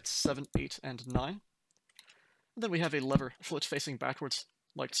 5, 6, 7, 8, and 9. And then we have a lever flit facing backwards,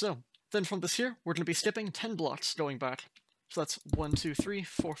 like so. Then from this here, we're going to be skipping 10 blocks going back. So that's 1, 2, 3,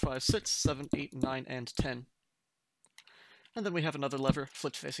 4, 5, 6, 7, 8, 9, and 10. And then we have another lever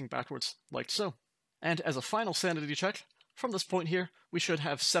flit facing backwards, like so. And as a final sanity check, from this point here, we should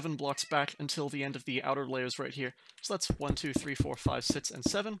have 7 blocks back until the end of the outer layers right here. So that's 1, 2, 3, 4, 5, 6, and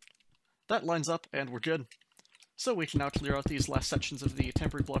 7. That lines up, and we're good. So we can now clear out these last sections of the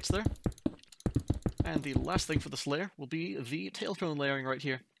temporary blocks there. And the last thing for this layer will be the tail cone layering right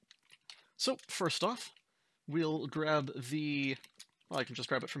here. So first off, we'll grab the... well, I can just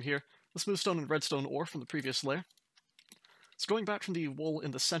grab it from here. The smoothstone and redstone ore from the previous layer. So going back from the wool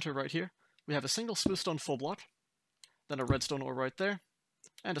in the center right here, we have a single smoothstone full block, then a redstone ore right there,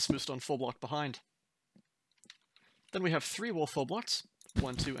 and a smoothstone full block behind. Then we have 3 wool full blocks,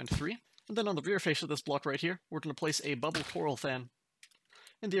 1, 2, and 3. And then on the rear face of this block right here, we're going to place a bubble coral fan.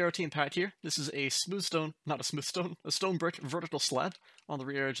 In the Aeroteam pack here, this is a smoothstone, not a smoothstone, a stone brick vertical slab on the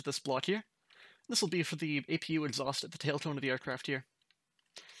rear edge of this block here. This will be for the APU exhaust at the tail cone of the aircraft here.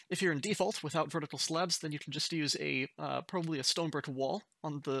 If you're in default without vertical slabs, then you can just use a probably a stone brick wall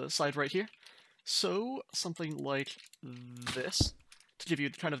on the side right here. So something like this, to give you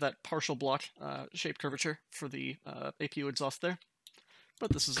kind of that partial block shape curvature for the APU exhaust there.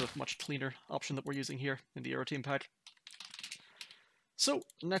 But this is a much cleaner option that we're using here in the Aeroteam pack. So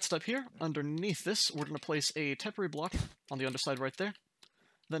next up here, underneath this, we're going to place a temporary block on the underside right there.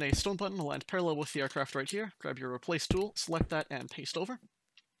 Then a stone button aligned parallel with the aircraft right here. Grab your replace tool, select that, and paste over.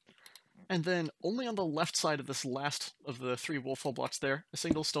 And then only on the left side of this last of the 3 wool full blocks there, a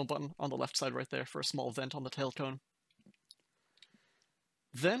single stone button on the left side right there for a small vent on the tail cone.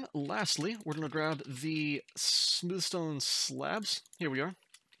 Then, lastly, we're going to grab the smoothstone slabs. Here we are.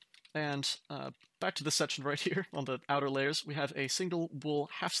 And back to this section right here on the outer layers, we have a single wool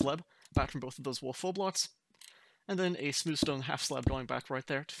half slab back from both of those wool full blocks. And then a smoothstone half slab going back right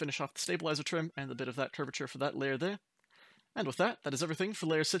there to finish off the stabilizer trim and a bit of that curvature for that layer there. And with that, that is everything for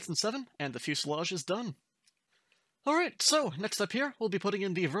layers 6 and 7, and the fuselage is done. Alright, so next up here, we'll be putting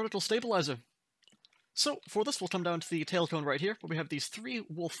in the vertical stabilizer. So for this, we'll come down to the tail cone right here, where we have these 3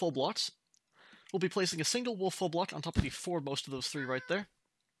 wool full blocks. We'll be placing a single wool full block on top of the foremost of those 3 right there.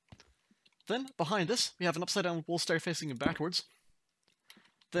 Then, behind this, we have an upside down wool stair facing backwards.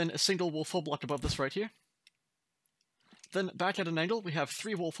 Then a single wool full block above this right here. Then back at an angle, we have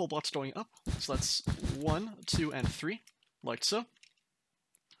 3 wool full blocks going up. So that's 1, 2, and 3. Like so.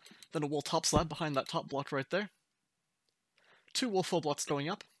 Then a wool top slab behind that top block right there. 2 wool full blocks going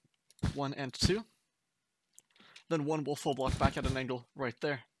up. 1 and 2. Then 1 wool full block back at an angle right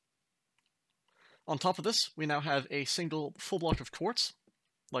there. On top of this, we now have a single full block of quartz,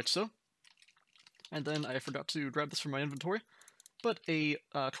 like so. And then I forgot to grab this from my inventory, but a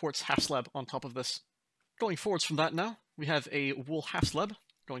quartz half slab on top of this. Going forwards from that now, we have a wool half slab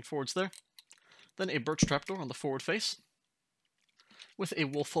going forwards there. Then a birch trapdoor on the forward face, with a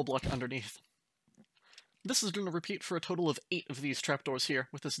wool full block underneath. This is going to repeat for a total of 8 of these trapdoors here,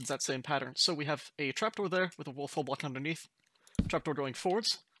 with this exact same pattern. So we have a trapdoor there, with a wool full block underneath. Trapdoor going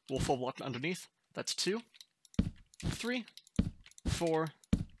forwards, wool full block underneath. That's 2, 3, 4,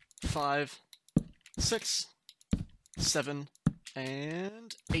 5, 6, 7,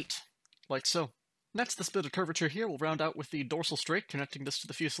 and 8. Like so. Next, this bit of curvature here will round out with the dorsal strake, connecting this to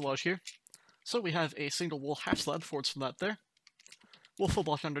the fuselage here. So we have a single wool half slab forwards from that there. Wool full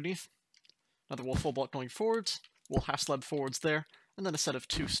block underneath. Another wool full block going forwards. Wool half slab forwards there. And then a set of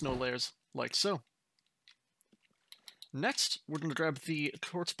 2 snow layers, like so. Next, we're going to grab the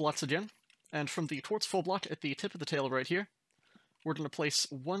quartz blocks again. And from the quartz full block at the tip of the tail right here, we're going to place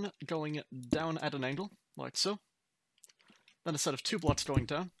 1 going down at an angle, like so. Then a set of 2 blocks going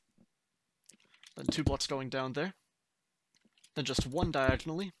down. Then 2 blocks going down there. Then just 1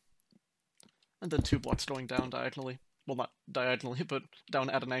 diagonally. And then 2 blocks going down diagonally. Well, not diagonally, but down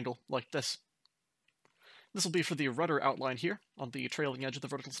at an angle, like this. This will be for the rudder outline here, on the trailing edge of the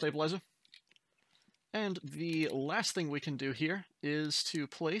vertical stabilizer. And the last thing we can do here is to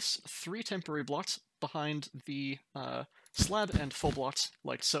place 3 temporary blocks behind the slab and full blocks,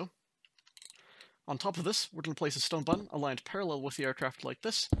 like so. On top of this, we're going to place a stone button aligned parallel with the aircraft like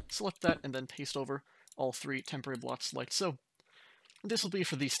this, select that, and then paste over all 3 temporary blocks like so. And this will be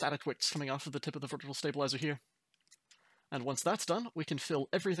for the static wicks coming off of the tip of the vertical stabilizer here. And once that's done, we can fill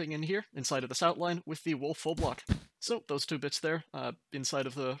everything in here, inside of this outline, with the wool full block. So those 2 bits there, inside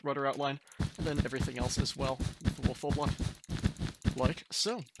of the rudder outline, and then everything else as well, with the wool full block. Like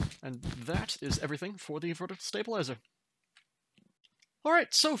so. And that is everything for the vertical stabilizer.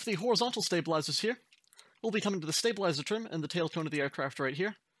 Alright, so for the horizontal stabilizers here, we'll be coming to the stabilizer trim and the tail cone of the aircraft right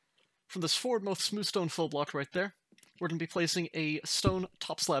here. From this forwardmost smooth stone full block right there, we're going to be placing a stone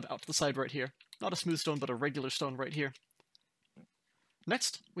top slab out to the side right here. Not a smooth stone, but a regular stone right here.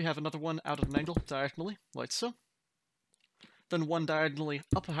 Next, we have another one out at an angle, diagonally, like so. Then one diagonally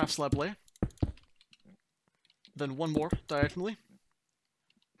up a half slab layer. Then one more diagonally.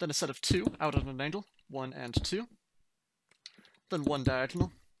 Then a set of 2 out at an angle, 1 and 2. Then one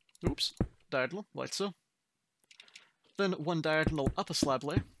diagonal, diagonal, like so. Then one diagonal up a slab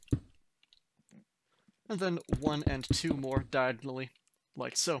layer. And then 1 and 2 more diagonally,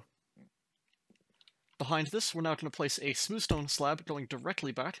 like so. Behind this, we're now going to place a smooth stone slab going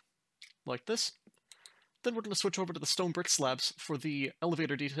directly back, like this. Then we're going to switch over to the stone brick slabs for the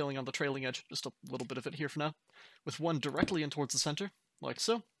elevator detailing on the trailing edge, just a little bit of it here for now, with 1 directly in towards the center, like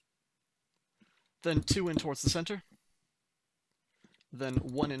so. Then 2 in towards the center. Then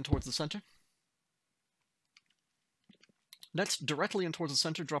 1 in towards the center. Next, directly in towards the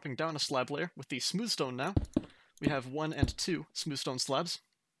center, dropping down a slab layer with the smooth stone now, we have 1 and 2 smooth stone slabs.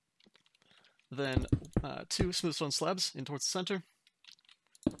 Then 2 smooth stone slabs in towards the center,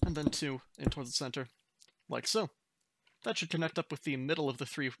 and then 2 in towards the center, like so. That should connect up with the middle of the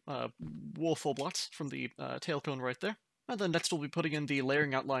 3 wool full blocks from the tail cone right there. And then next we'll be putting in the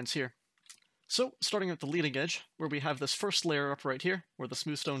layering outlines here. So, starting at the leading edge, where we have this first layer up right here, where the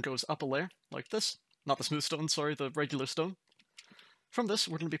smooth stone goes up a layer, like this. Not the smooth stone, sorry, the regular stone. From this,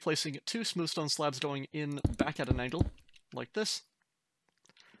 we're going to be placing 2 smooth stone slabs going in back at an angle, like this.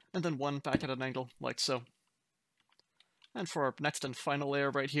 And then 1 back at an angle, like so. And for our next and final layer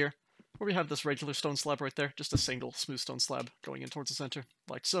right here, where we have this regular stone slab right there, just a single smooth stone slab going in towards the center,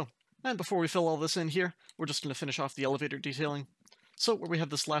 like so. And before we fill all this in here, we're just going to finish off the elevator detailing. So, where we have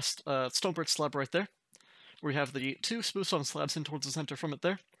this last stone brick slab right there, where we have the 2 smooth stone slabs in towards the center from it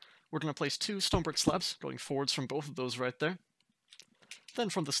there, we're going to place 2 stone brick slabs going forwards from both of those right there. Then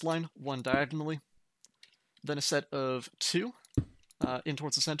from this line, 1 diagonally. Then a set of 2 in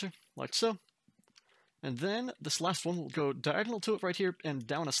towards the center, like so. And then this last one will go diagonal to it right here and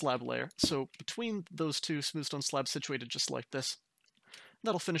down a slab layer. So between those 2 smooth stone slabs situated just like this.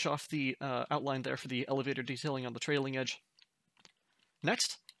 That'll finish off the outline there for the elevator detailing on the trailing edge.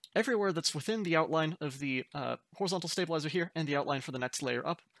 Next, everywhere that's within the outline of the horizontal stabilizer here and the outline for the next layer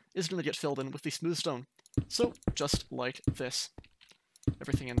up is going to get filled in with the smooth stone. So, just like this.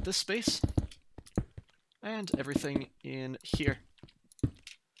 Everything in this space, and everything in here.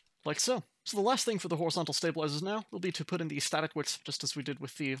 Like so. So the last thing for the horizontal stabilizers now will be to put in the static wicks, just as we did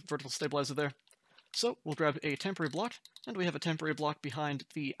with the vertical stabilizer there. So, we'll grab a temporary block, and we have a temporary block behind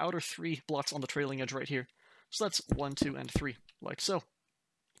the outer 3 blocks on the trailing edge right here. So that's 1, 2, and 3, like so.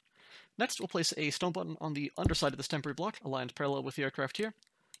 Next, we'll place a stone button on the underside of this temporary block, aligned parallel with the aircraft here.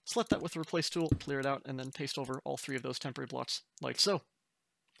 Select that with the replace tool, clear it out, and then paste over all 3 of those temporary blocks, like so.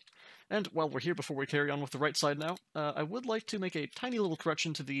 And while we're here, before we carry on with the right side now, I would like to make a tiny little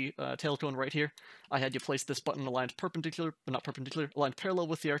correction to the tail cone right here. I had you place this button aligned aligned parallel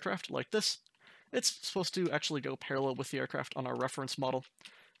with the aircraft, like this. It's supposed to actually go parallel with the aircraft on our reference model.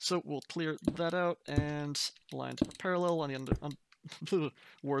 So we'll clear that out and aligned parallel on the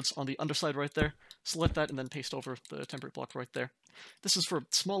words on the underside right there. Select that and then paste over the temporary block right there. This is for a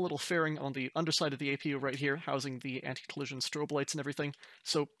small little fairing on the underside of the APU right here, housing the anti-collision strobe lights and everything.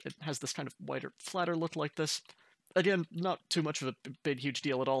 So it has this kind of wider, flatter look like this. Again, not too much of a big, huge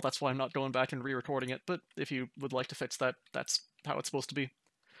deal at all. That's why I'm not going back and re-recording it. But if you would like to fix that, that's how it's supposed to be.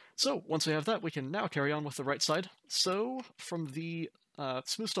 So once we have that, we can now carry on with the right side. So from the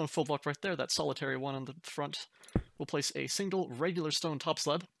smooth stone full block right there, that solitary one on the front, we'll place a single regular stone top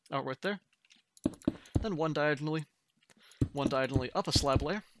slab out right there. Then 1 diagonally up a slab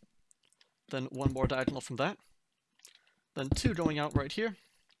layer. Then 1 more diagonal from that. Then 2 going out right here.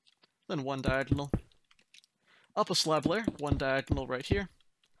 Then 1 diagonal up a slab layer, 1 diagonal right here.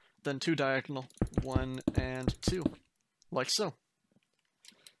 Then 2 diagonal, 1 and 2, like so.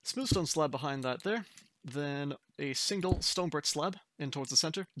 Smooth stone slab behind that there. Then a single stone brick slab in towards the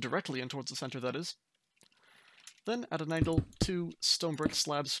center, directly in towards the center that is. Then at an angle, 2 stone brick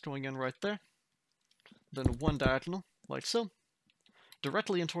slabs going in right there. then one diagonal, like so,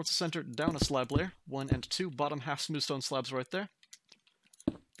 directly in towards the center, down a slab layer, 1 and 2 bottom half smooth stone slabs right there,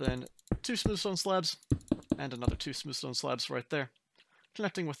 then 2 smooth stone slabs, and another 2 smooth stone slabs right there,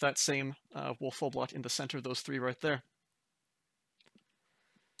 connecting with that same wool full block in the center of those 3 right there.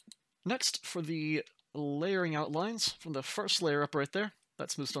 Next, for the layering outlines, from the first layer up right there,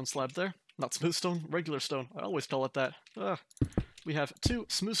 that smooth stone slab there, not smooth stone, regular stone, I always call it that. We have 2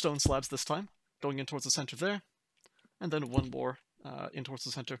 smooth stone slabs this time, going in towards the center there, and then 1 more in towards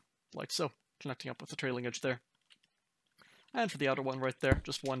the center, like so, connecting up with the trailing edge there. And for the outer one right there,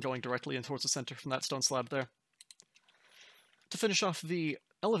 just 1 going directly in towards the center from that stone slab there. To finish off the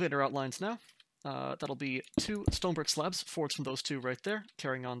elevator outlines now, that'll be 2 stone brick slabs, forwards from those 2 right there,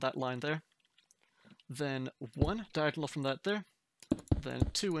 carrying on that line there. Then 1 diagonal from that there, then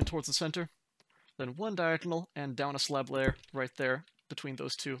 2 in towards the center, then 1 diagonal and down a slab layer right there between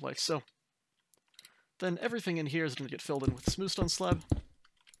those 2, like so. Then everything in here is going to get filled in with smooth stone slab,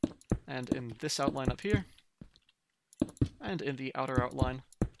 and in this outline up here, and in the outer outline,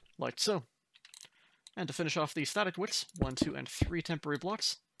 like so. And to finish off the static widths, 1, 2, and 3 temporary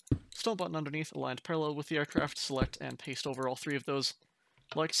blocks, stone button underneath, aligned parallel with the aircraft, select and paste over all 3 of those,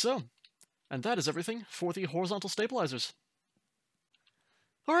 like so. And that is everything for the horizontal stabilizers.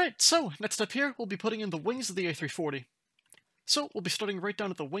 Alright, so next up here, we'll be putting in the wings of the A340. So we'll be starting right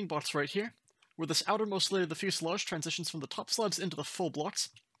down at the wing box right here, where this outermost layer of the fuselage transitions from the top slabs into the full blocks.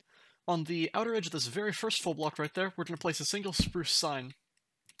 On the outer edge of this very first full block right there, we're going to place a single spruce sign.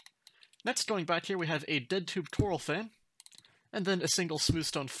 Next, going back here, we have a dead tube coral fan, and then a single smooth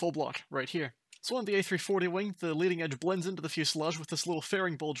stone full block right here. So on the A340 wing, the leading edge blends into the fuselage with this little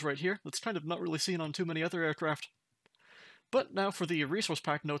fairing bulge right here that's kind of not really seen on too many other aircraft. But now for the resource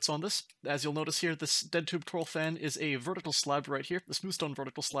pack notes on this. As you'll notice here, this dead tube coral fan is a vertical slab right here, the smooth stone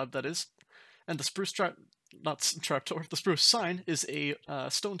vertical slab that is. And the spruce the spruce sign is a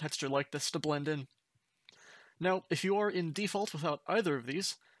stone texture like this to blend in. Now, if you are in default without either of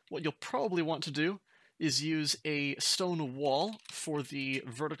these, what you'll probably want to do is use a stone wall for the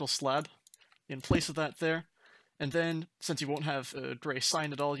vertical slab in place of that there. And then, since you won't have a gray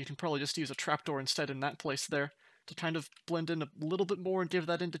sign at all, you can probably just use a trapdoor instead in that place there to kind of blend in a little bit more and give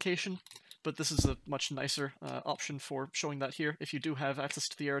that indication. But this is a much nicer option for showing that here if you do have access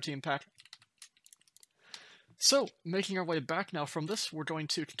to the Aeroteam pack. So, making our way back now from this, we're going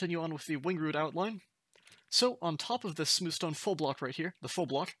to continue on with the wing root outline. So, on top of this smooth stone full block right here, the full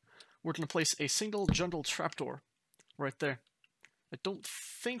block, we're going to place a single jungle trapdoor right there. I don't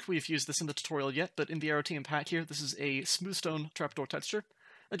think we've used this in the tutorial yet, but in the Aeroteam pack here, this is a smooth stone trapdoor texture.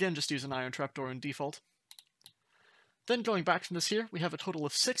 Again, just use an iron trapdoor in default. Then going back from this here, we have a total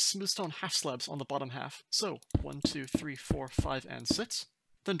of 6 smooth stone half slabs on the bottom half. So, 1, 2, 3, 4, 5, and 6.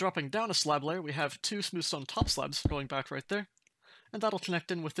 Then dropping down a slab layer, we have 2 smooth stone top slabs going back right there. And that'll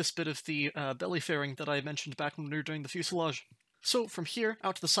connect in with this bit of the belly fairing that I mentioned back when we were doing the fuselage. So from here,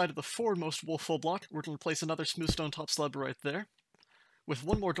 out to the side of the forwardmost wool full block, we're going to place another smooth stone top slab right there, with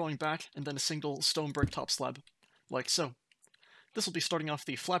 1 more going back, and then a single stone brick top slab, like so. This will be starting off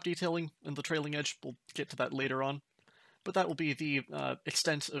the flap detailing and the trailing edge. We'll get to that later on. But that will be the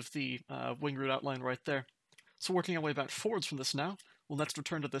extent of the wing root outline right there. So working our way back forwards from this now, we'll next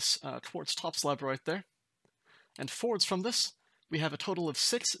return to this quartz top slab right there. And forwards from this, we have a total of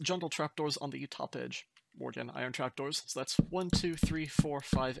 6 jungle trapdoors on the top edge. Or again, iron trapdoors. So that's 1, 2, 3, 4,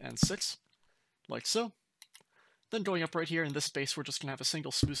 5, and 6. Like so. Then going up right here in this space, we're just going to have a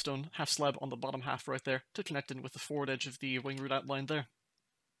single smooth stone half slab on the bottom half right there to connect in with the forward edge of the wing root outline there.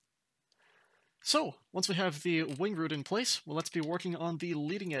 So, once we have the wing root in place, well, let's be working on the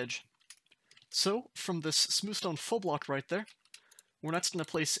leading edge. So, from this smooth stone full block right there, we're next going to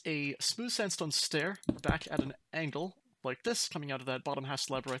place a smooth sandstone stair back at an angle, like this, coming out of that bottom half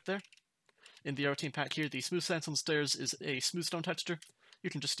slab right there. In the Aeroteam pack here, the smooth sandstone stairs is a smooth stone texture. You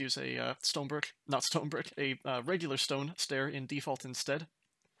can just use a regular stone stair in default instead.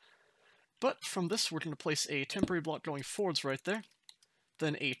 But from this, we're going to place a temporary block going forwards right there,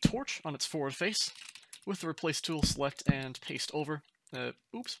 then a torch on its forward face, with the replace tool, select and paste over.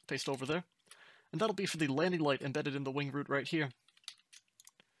 Paste over there. And that'll be for the landing light embedded in the wing root right here.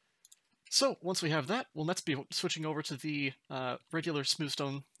 So, once we have that, we'll next be switching over to the regular smooth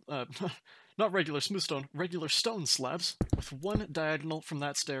stone, not regular smooth stone, regular stone slabs, with 1 diagonal from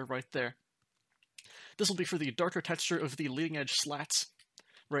that stair right there. This will be for the darker texture of the leading edge slats,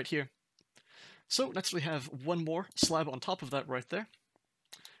 right here. So, next we have 1 more slab on top of that right there.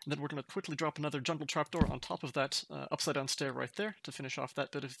 And then we're going to quickly drop another jungle trapdoor on top of that upside down stair right there to finish off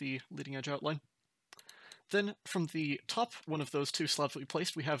that bit of the leading edge outline. Then from the top one of those two slabs that we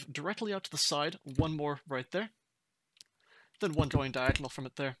placed, we have directly out to the side, one more right there. Then one going diagonal from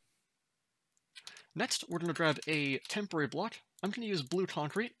it there. Next, we're going to grab a temporary block. I'm going to use blue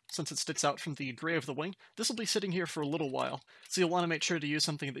concrete, since it sticks out from the gray of the wing. This will be sitting here for a little while, so you'll want to make sure to use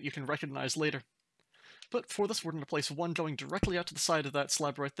something that you can recognize later. But for this, we're going to place one going directly out to the side of that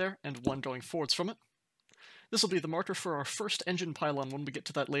slab right there, and one going forwards from it. This will be the marker for our first engine pylon when we get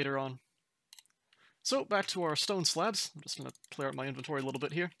to that later on. So, back to our stone slabs. I'm just going to clear out my inventory a little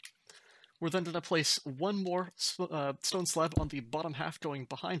bit here. We're then going to place one more stone slab on the bottom half going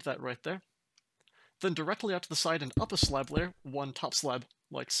behind that right there. Then directly out to the side and up a slab layer, one top slab,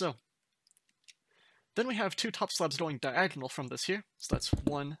 like so. Then we have two top slabs going diagonal from this here, so that's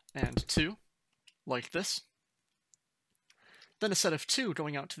 1 and 2, like this. Then a set of 2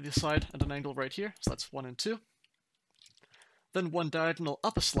 going out to the side at an angle right here, so that's 1 and 2. Then one diagonal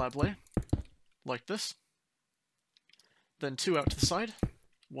up a slab layer, like this. Then 2 out to the side,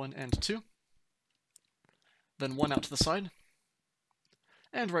 1 and 2. Then 1 out to the side.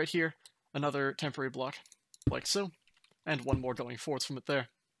 And right here, another temporary block, like so, and one more going forwards from it there.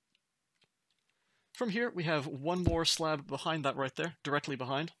 From here, we have one more slab behind that right there, directly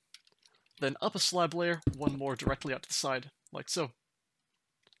behind. Then up a slab layer, one more directly out to the side, like so.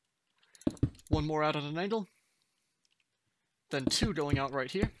 One more out at an angle. Then 2 going out right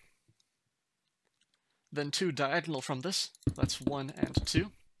here. Then 2 diagonal from this, that's 1 and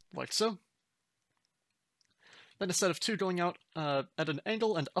 2, like so. Then a set of 2 going out at an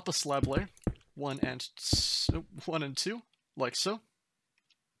angle and up a slab layer, 1 and 2, like so.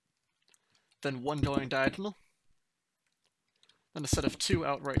 Then 1 going diagonal. Then a set of 2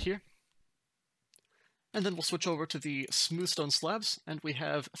 out right here. And then we'll switch over to the smooth stone slabs, and we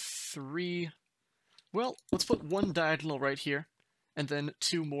have 3... Well, let's put 1 diagonal right here, and then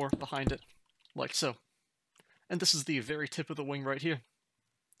 2 more behind it, like so. And this is the very tip of the wing right here.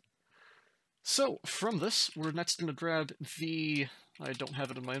 So, from this, we're next going to grab the... I don't have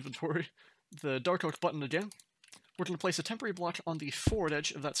it in my inventory. The dark oak button again. We're going to place a temporary block on the forward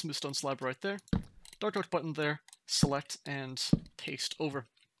edge of that smooth stone slab right there. Dark oak button there, select, and paste over.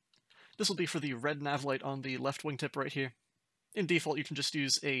 This will be for the red nav light on the left wingtip right here. In default, you can just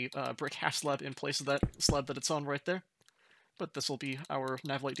use a brick half slab in place of that slab that it's on right there. But this will be our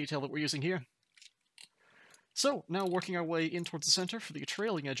nav light detail that we're using here. So, now working our way in towards the center for the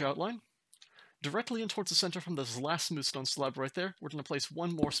trailing edge outline. Directly in towards the center from this last smooth stone slab right there, we're going to place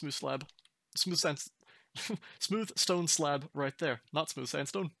one more smooth stone slab right there, not smooth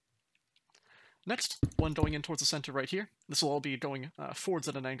sandstone. Next, one going in towards the center right here. This will all be going forwards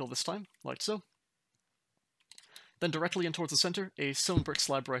at an angle this time, like so. Then directly in towards the center, a stone brick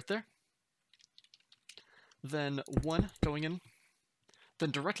slab right there. Then 1 going in.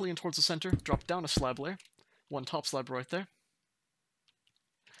 Then directly in towards the center, drop down a slab layer. 1 top slab right there.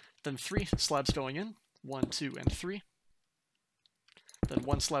 Then 3 slabs going in, 1, 2, and 3. Then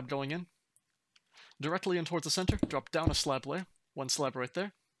 1 slab going in. Directly in towards the center, drop down a slab layer, 1 slab right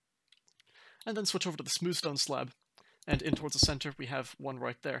there. And then switch over to the smooth stone slab, and in towards the center we have 1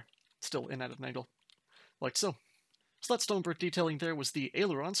 right there, still in at an angle, like so. So that stone brick detailing there was the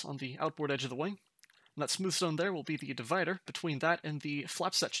ailerons on the outboard edge of the wing, and that smooth stone there will be the divider between that and the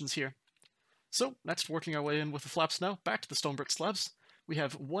flap sections here. So, next, working our way in with the flaps now, back to the stone brick slabs. We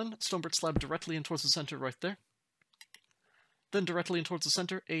have 1 stone brick slab directly in towards the center right there. Then directly in towards the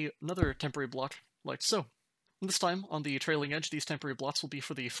center, another temporary block, like so. And this time, on the trailing edge, these temporary blocks will be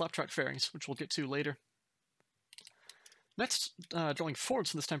for the flap track fairings, which we'll get to later. Next, going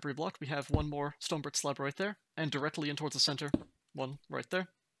forwards from this temporary block, we have 1 more stone brick slab right there, and directly in towards the center, 1 right there,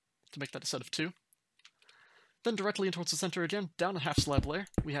 to make that a set of 2. Then directly in towards the center again, down a half slab layer,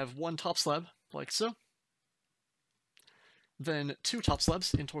 we have 1 top slab, like so. Then 2 top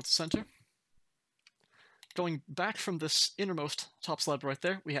slabs in towards the center. Going back from this innermost top slab right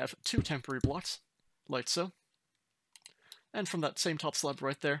there, we have 2 temporary blocks, like so. And from that same top slab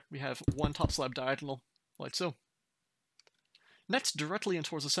right there, we have 1 top slab diagonal, like so. Next, directly in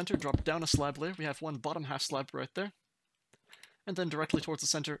towards the center, drop down a slab layer, we have 1 bottom half slab right there. And then directly towards the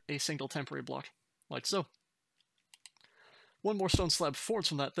center, a single temporary block, like so. 1 more stone slab forwards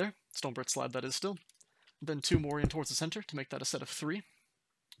from that there, stone brick slab that is still. Then 2 more in towards the center to make that a set of 3.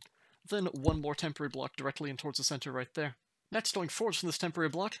 Then 1 more temporary block directly in towards the center right there. Next, going forwards from this temporary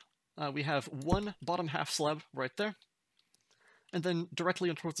block, we have 1 bottom half slab right there. And then directly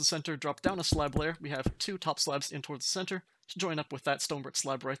in towards the center, drop down a slab layer, we have 2 top slabs in towards the center to join up with that stone brick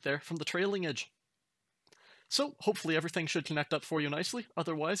slab right there from the trailing edge. So, hopefully everything should connect up for you nicely,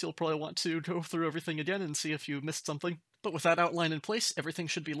 otherwise you'll probably want to go through everything again and see if you missed something. But with that outline in place, everything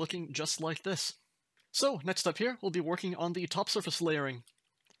should be looking just like this. So next up here, we'll be working on the top surface layering.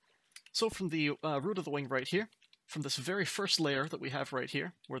 So from the root of the wing right here, from this very first layer that we have right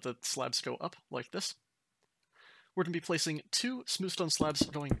here, where the slabs go up like this, we're going to be placing 2 smooth stone slabs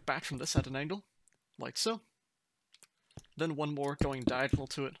going back from this at an angle, like so. Then one more going diagonal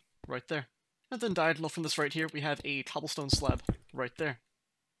to it, right there. And then diagonal from this right here, we have a cobblestone slab right there.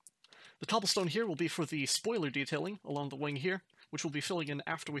 The cobblestone here will be for the spoiler detailing along the wing here, which we'll be filling in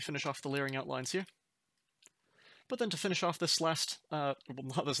after we finish off the layering outlines here. But then to finish off this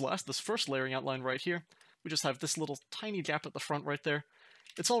this first layering outline right here, we just have this little tiny gap at the front right there.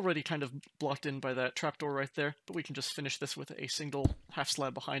 It's already kind of blocked in by that trapdoor right there, but we can just finish this with a single half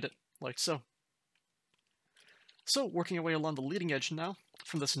slab behind it, like so. So, working our way along the leading edge now,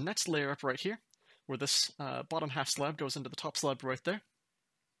 from this next layer up right here, where this bottom half slab goes into the top slab right there,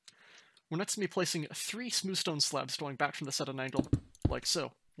 we're next going to be placing 3 smooth stone slabs going back from this at an angle, like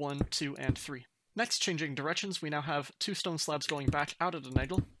so. 1, 2, and 3. Next, changing directions, we now have 2 stone slabs going back out at an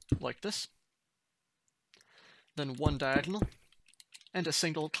angle, like this. Then 1 diagonal, and a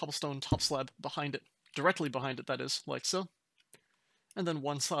single cobblestone top slab behind it, directly behind it, that is, like so. And then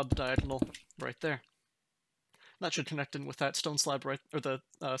 1 slab diagonal right there. That should connect in with that stone slab right, or the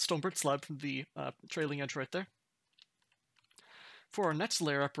stone brick slab from the trailing edge right there. For our next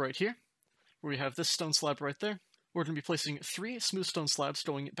layer up right here, where we have this stone slab right there, we're going to be placing 3 smooth stone slabs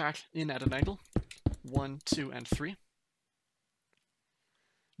going back in at an angle, 1, 2, and 3.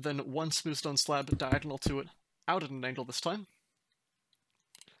 Then 1 smooth stone slab diagonal to it, out at an angle this time.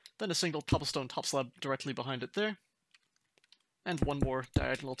 Then a single cobblestone top slab directly behind it there, and 1 more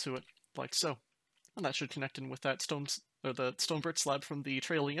diagonal to it, like so. And that should connect in with that the stone brick slab from the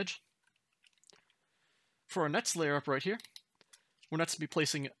trailing edge. For our next layer up right here, we're next to be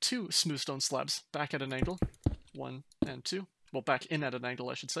placing 2 smooth stone slabs back at an angle, 1 and 2. Well, back in at an angle,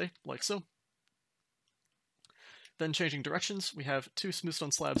 I should say, like so. Then changing directions, we have 2 smooth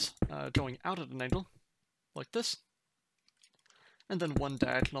stone slabs going out at an angle, like this. And then 1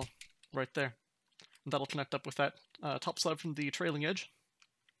 diagonal right there. And that'll connect up with that top slab from the trailing edge.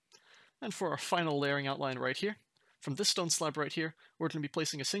 And for our final layering outline right here, from this stone slab right here, we're going to be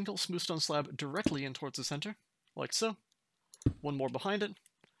placing a single smooth stone slab directly in towards the center, like so. 1 more behind it,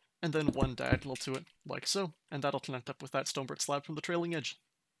 and then 1 diagonal to it, like so, and that'll connect up with that stone brick slab from the trailing edge.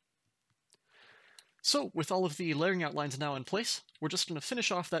 So, with all of the layering outlines now in place, we're just going to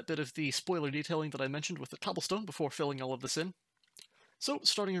finish off that bit of the spoiler detailing that I mentioned with the cobblestone before filling all of this in. So,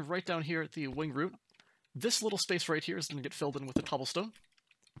 starting right down here at the wing root, this little space right here is going to get filled in with the cobblestone.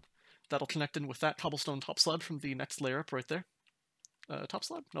 That'll connect in with that cobblestone top slab from the next layer up right there. Top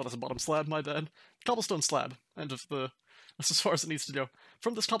slab? No, that's a bottom slab, my bad. Cobblestone slab. That's as far as it needs to go.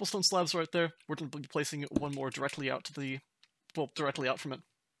 From this cobblestone slabs right there, we're going to be placing 1 more directly out directly out from it,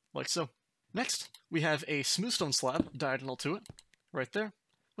 like so. Next, we have a smooth stone slab diagonal to it, right there,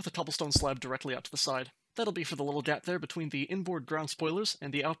 with a cobblestone slab directly out to the side. That'll be for the little gap there between the inboard ground spoilers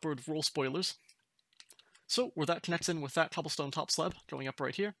and the outboard roll spoilers. So, where that connects in with that cobblestone top slab, going up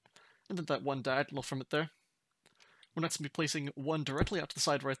right here, and then that 1 diagonal from it there. We're next going to be placing 1 directly out to the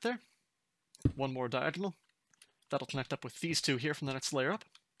side right there, 1 more diagonal. That'll connect up with these 2 here from the next layer up.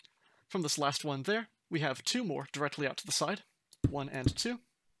 From this last one there, we have 2 more directly out to the side, 1 and 2,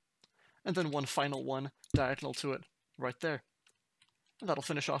 and then 1 final one diagonal to it, right there. And that'll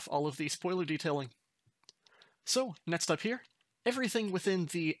finish off all of the spoiler detailing. So, next up here, everything within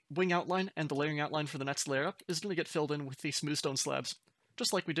the wing outline and the layering outline for the next layer up is going to get filled in with the smooth stone slabs,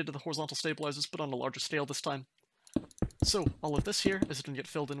 just like we did to the horizontal stabilizers, but on a larger scale this time. So, all of this here is going to get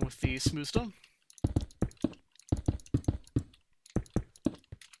filled in with the smooth stone.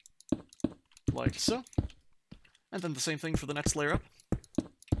 Like so. And then the same thing for the next layer up.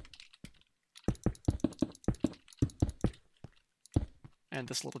 And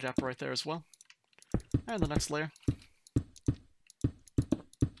this little gap right there as well. And the next layer.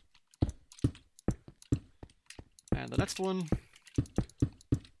 And the next one.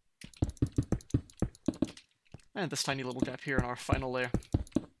 And this tiny little gap here in our final layer.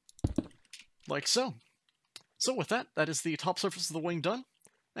 Like so. So with that, that is the top surface of the wing done.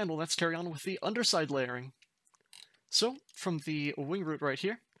 And we'll next carry on with the underside layering. So, from the wing root right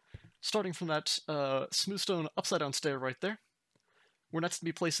here, starting from that smooth stone upside down stair right there, we're next to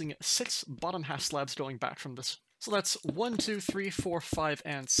be placing 6 bottom half slabs going back from this. So that's 1, 2, 3, 4, 5,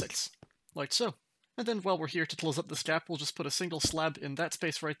 and 6. Like so. And then while we're here to close up this gap, we'll just put a single slab in that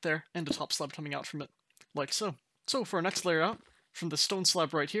space right there, and a top slab coming out from it. Like so. So for our next layer out, from the stone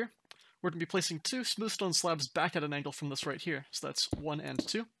slab right here, we're going to be placing 2 smooth stone slabs back at an angle from this right here. So that's 1 and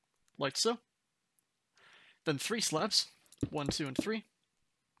 2, like so. Then 3 slabs, 1, 2, and 3.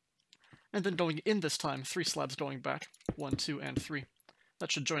 And then going in this time, 3 slabs going back, 1, 2, and 3.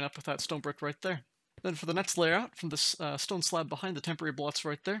 That should join up with that stone brick right there. Then for the next layout, from this stone slab behind the temporary blocks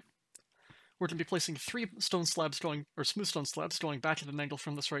right there, we're going to be placing 3 stone slabs going, or smooth stone slabs going back at an angle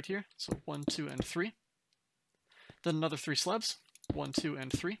from this right here. So 1, 2, and 3. Then another 3 slabs, 1, 2,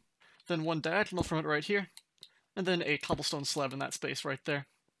 and 3. Then 1 diagonal from it right here, and then a cobblestone slab in that space right there.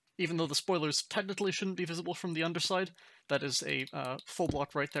 Even though the spoilers technically shouldn't be visible from the underside, that is a full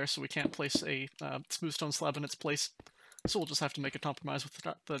block right there, so we can't place a smooth stone slab in its place. So we'll just have to make a compromise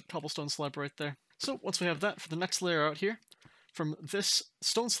with the cobblestone slab right there. So once we have that, for the next layer out here, from this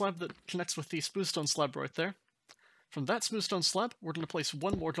stone slab that connects with the smooth stone slab right there, from that smooth stone slab, we're going to place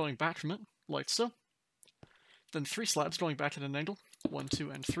 1 more going back from it, like so. Then 3 slabs going back at an angle, 1, 2,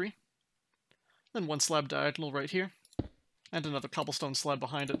 and 3. Then 1 slab diagonal right here, and another cobblestone slab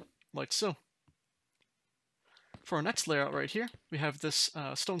behind it, like so. For our next layout right here, we have this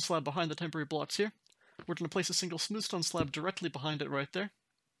stone slab behind the temporary blocks here. We're going to place a single smooth stone slab directly behind it right there.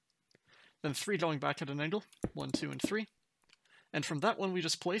 Then 3 going back at an angle, 1, 2, and 3. And from that one we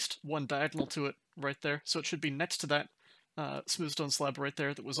just placed 1 diagonal to it right there, so it should be next to that smooth stone slab right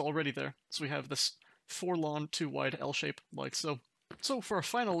there that was already there. So we have this 4 long, 2 wide L shape, like so. So for our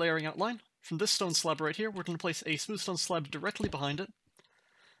final layering outline, from this stone slab right here, we're going to place a smooth stone slab directly behind it.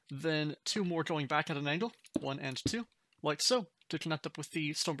 Then 2 more going back at an angle, 1 and 2, like so, to connect up with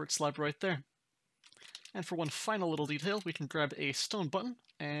the stone brick slab right there. And for one final little detail, we can grab a stone button,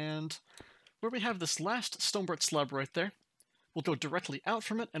 and where we have this last stone brick slab right there, we'll go directly out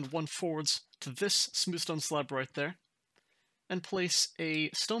from it and 1 forwards to this smooth stone slab right there, and place a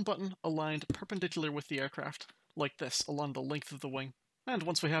stone button aligned perpendicular with the aircraft, like this, along the length of the wing. And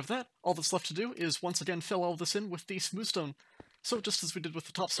once we have that, all that's left to do is once again fill all this in with the smooth stone. So just as we did with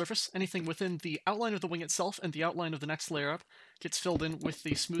the top surface, anything within the outline of the wing itself and the outline of the next layer up gets filled in with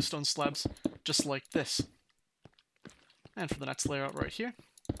the smooth stone slabs, just like this. And for the next layer out right here,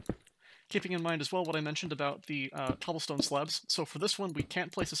 keeping in mind as well what I mentioned about the cobblestone slabs, so for this one we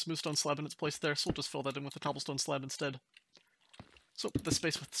can't place a smooth stone slab in its place there, so we'll just fill that in with the cobblestone slab instead. So this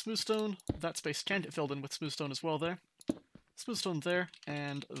space with smooth stone, that space can get filled in with smooth stone as well there. Smooth stone there,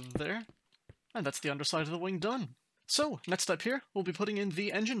 and that's the underside of the wing done. So, next up here, we'll be putting in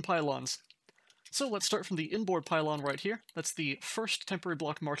the engine pylons. So let's start from the inboard pylon right here. That's the first temporary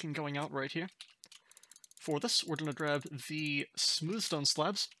block marking going out right here. For this, we're going to grab the smooth stone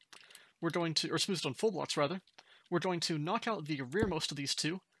slabs. We're going to, or smooth stone full blocks rather. We're going to knock out the rearmost of these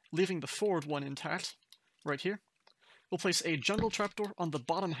 2, leaving the forward one intact, right here. We'll place a jungle trapdoor on the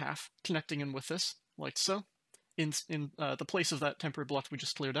bottom half, connecting in with this, like so, in the place of that temporary block we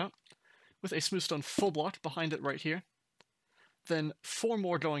just cleared out, with a smooth stone full block behind it right here. Then 4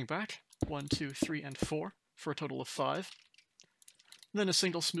 more going back, 1, 2, 3, and 4, for a total of 5. Then a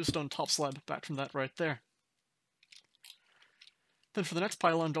single smooth stone top slab back from that right there. Then for the next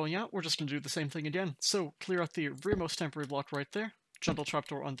pylon going out, we're just going to do the same thing again. So clear out the rearmost temporary block right there, jungle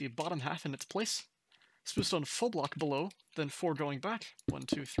trapdoor on the bottom half in its place, smooth stone full block below, then 4 going back, 1,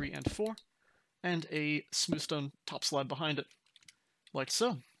 2, 3, and 4, and a smooth stone top slab behind it, like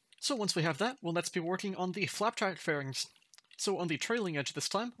so. So once we have that, we'll next be working on the flap track fairings. So on the trailing edge this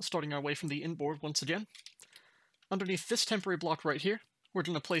time, starting our way from the inboard once again, underneath this temporary block right here, we're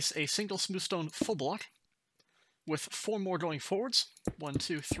going to place a single smooth stone full block, with 4 more going forwards, 1,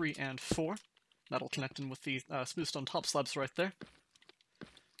 2, 3, and 4. That'll connect in with the smooth stone top slabs right there.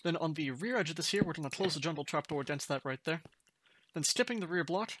 Then on the rear edge of this here, we're going to close the jungle trapdoor against that right there. Then skipping the rear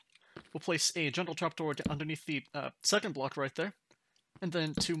block, we'll place a jungle trapdoor underneath the second block right there, and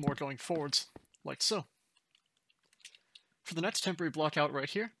then 2 more going forwards, like so. For the next temporary block out right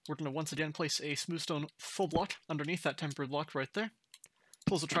here, we're going to once again place a smooth stone full block underneath that temporary block right there,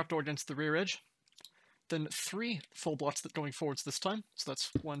 close the trapdoor against the rear edge, then 3 full blocks that going forwards this time, so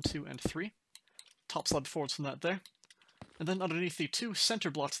that's 1, 2, and 3, top slab forwards from that there, and then underneath the 2 center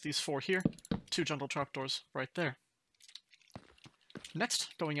blocks, these 4 here, 2 jungle trapdoors right there. Next,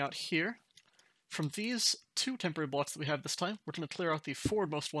 going out here, from these 2 temporary blocks that we have this time, we're going to clear out the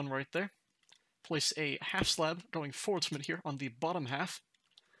forwardmost one right there, place a half slab going forwards from it here on the bottom half,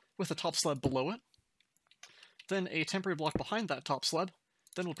 with a top slab below it, then a temporary block behind that top slab,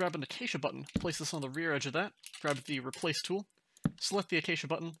 then we'll grab an acacia button, place this on the rear edge of that, grab the replace tool, select the acacia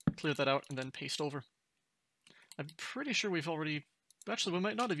button, clear that out, and then paste over. I'm pretty sure we've already... Actually, we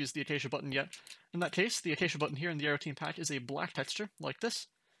might not have used the acacia button yet. In that case, the acacia button here in the Aeroteam pack is a black texture, like this.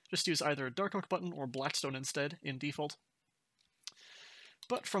 Just use either a dark oak button or blackstone instead, in default.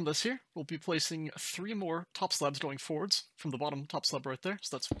 But from this here, we'll be placing 3 more top slabs going forwards, from the bottom top slab right there,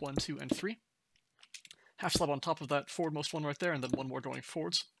 so that's 1, 2, and 3. Half slab on top of that forwardmost one right there, and then 1 more going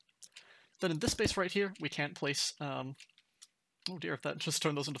forwards. Then in this space right here, we can't place... oh dear, that just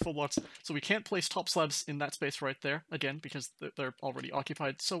turned those into full blocks. So we can't place top slabs in that space right there, again, because they're already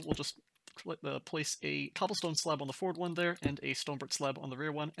occupied. So we'll just place a cobblestone slab on the forward one there, and a stone brick slab on the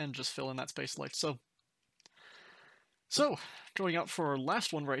rear one, and just fill in that space like so. So, going out for our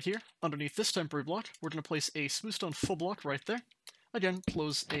last one right here, underneath this temporary block, we're going to place a smooth stone full block right there. Again,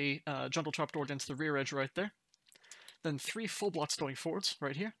 close a jungle trapdoor against the rear edge right there. Then 3 full blocks going forwards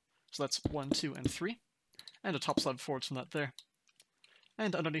right here. So that's 1, 2, and 3. And a top slab forwards from that there.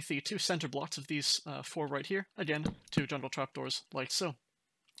 And underneath the 2 center blocks of these 4 right here, again, 2 jungle trapdoors like so.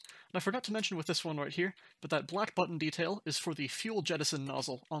 And I forgot to mention with this one right here, but that black button detail is for the fuel jettison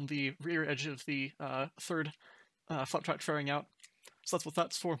nozzle on the rear edge of the third flap track fairing out. So that's what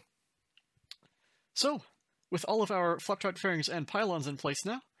that's for. So, with all of our flap track fairings and pylons in place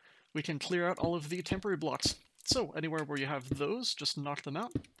now, we can clear out all of the temporary blocks. So, anywhere where you have those, just knock them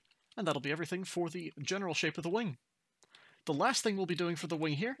out, and that'll be everything for the general shape of the wing. The last thing we'll be doing for the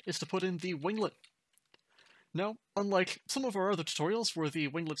wing here is to put in the winglet. Now, unlike some of our other tutorials where the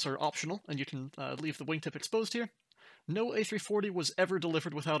winglets are optional and you can leave the wingtip exposed here, no A340 was ever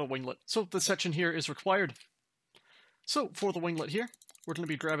delivered without a winglet, so this section here is required. So, for the winglet here, we're going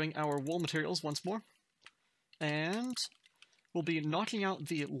to be grabbing our wool materials once more, and we'll be knocking out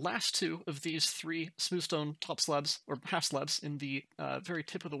the last 2 of these 3 smooth stone top slabs, or half slabs, in the very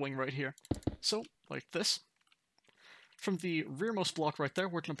tip of the wing right here. So, like this. From the rearmost block right there,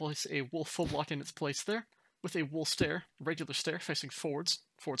 we're going to place a wool full block in its place there, with a wool stair, regular stair, facing forwards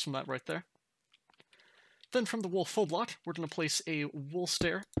from that right there. Then from the wool full block, we're going to place a wool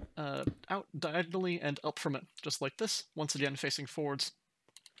stair out diagonally and up from it, just like this, once again facing forwards.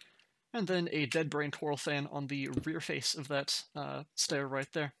 And then a dead brain coral fan on the rear face of that stair right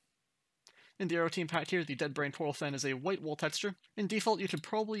there. In the Aeroteam pack here, the dead brain coral fan is a white wool texture. In default, you could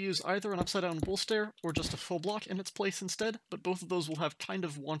probably use either an upside down wool stair or just a full block in its place instead, but both of those will have kind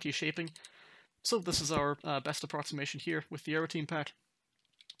of wonky shaping. So this is our best approximation here with the Aeroteam pack.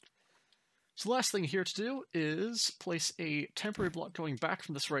 So the last thing here to do is place a temporary block going back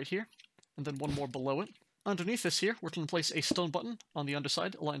from this right here, and then one more below it. Underneath this here, we're going to place a stone button on the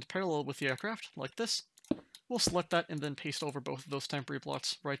underside, aligned parallel with the aircraft, like this. We'll select that and then paste over both of those temporary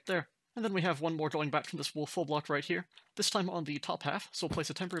blocks right there. And then we have one more going back from this wool full block right here, this time on the top half, so we'll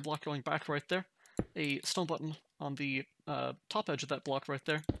place a temporary block going back right there, a stone button on the top edge of that block right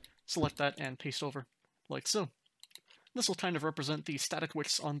there, select that and paste over, like so. This will kind of represent the static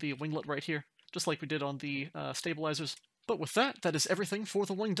wicks on the winglet right here, just like we did on the stabilizers. But with that, that is everything for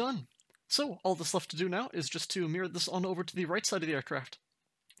the wing done. So, all that's left to do now is just to mirror this on over to the right side of the aircraft.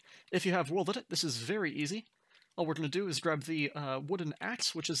 If you have WorldEdit, it, this is very easy. All we're going to do is grab the wooden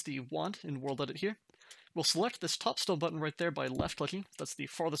axe, which is the wand in WorldEdit here. We'll select this top stone button right there by left-clicking. That's the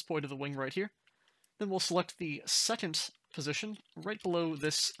farthest point of the wing right here. Then we'll select the second position right below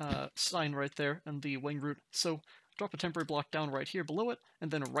this sign right there and the wing root. So drop a temporary block down right here below it,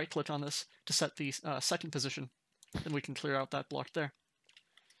 and then right-click on this to set the second position. Then we can clear out that block there.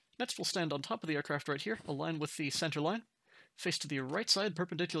 Next, we'll stand on top of the aircraft right here, align with the center line, face to the right side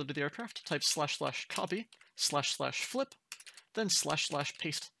perpendicular to the aircraft, type //copy, //flip, then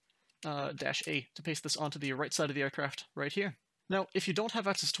 //paste -A to paste this onto the right side of the aircraft right here. Now, if you don't have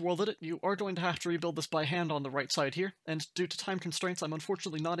access to WorldEdit, you are going to have to rebuild this by hand on the right side here, and due to time constraints, I'm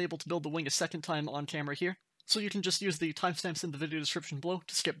unfortunately not able to build the wing a second time on camera here. So you can just use the timestamps in the video description below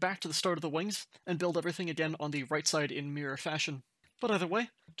to skip back to the start of the wings, and build everything again on the right side in mirror fashion. But either way,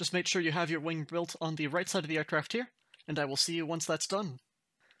 just make sure you have your wing built on the right side of the aircraft here, and I will see you once that's done.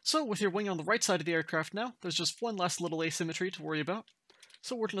 So with your wing on the right side of the aircraft now, there's just one last little asymmetry to worry about.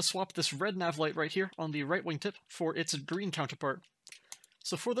 So we're going to swap this red nav light right here on the right wingtip for its green counterpart.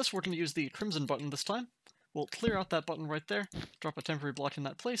 So for this, we're going to use the crimson button this time. We'll clear out that button right there, drop a temporary block in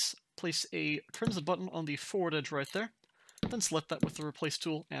that place, place a crimson button on the forward edge right there, then select that with the replace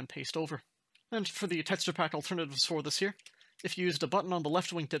tool and paste over. And for the texture pack alternatives for this here, if you used a button on the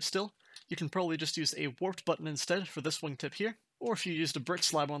left wingtip still, you can probably just use a warped button instead for this wingtip here, or if you used a brick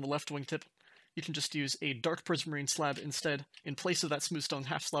slab on the left wingtip, you can just use a dark prismarine slab instead, in place of that smooth stone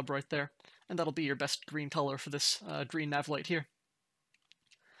half slab right there, and that'll be your best green color for this green nav light here.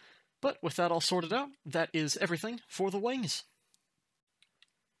 But with that all sorted out, that is everything for the wings.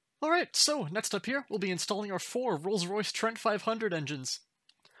 Alright, so next up here, we'll be installing our 4 Rolls-Royce Trent 500 engines.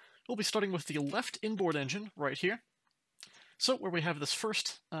 We'll be starting with the left inboard engine right here. So where we have this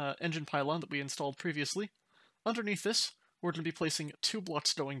first engine pylon that we installed previously, underneath this, we're going to be placing 2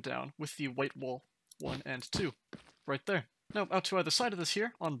 blocks going down with the white wool, 1 and 2, right there. Now, out to either side of this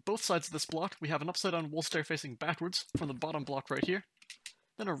here, on both sides of this block, we have an upside-down wool stair facing backwards from the bottom block right here.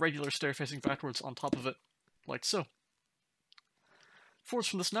 then a regular stair facing backwards on top of it, like so. Forwards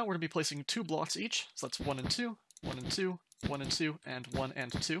from this now, we're going to be placing 2 blocks each, so that's 1 and 2, 1 and 2, 1 and 2, and 1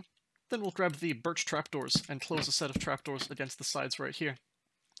 and 2. Then we'll grab the birch trapdoors and close a set of trapdoors against the sides right here.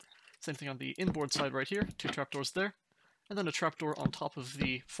 Same thing on the inboard side right here, 2 trapdoors there, and then a trapdoor on top of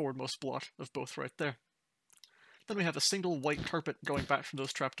the forwardmost block of both right there. Then we have a single white carpet going back from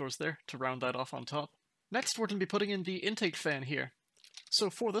those trapdoors there to round that off on top. Next, we're going to be putting in the intake fan here. So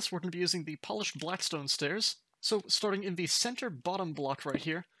for this, we're going to be using the polished blackstone stairs. So starting in the center bottom block right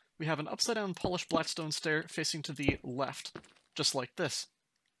here, we have an upside down polished blackstone stair facing to the left, just like this.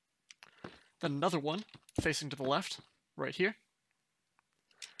 Then another one facing to the left, right here.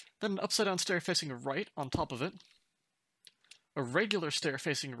 Then an upside down stair facing right on top of it. A regular stair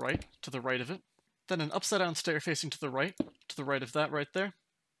facing right to the right of it. Then an upside down stair facing to the right of that right there.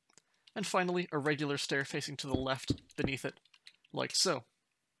 And finally, a regular stair facing to the left beneath it, like so.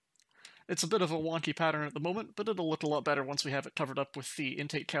 It's a bit of a wonky pattern at the moment, but it'll look a lot better once we have it covered up with the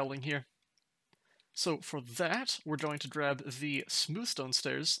intake cowling here. So for that, we're going to grab the smooth stone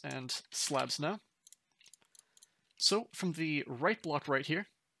stairs and slabs now. So from the right block right here,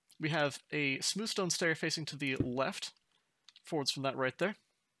 we have a smooth stone stair facing to the left, forwards from that right there.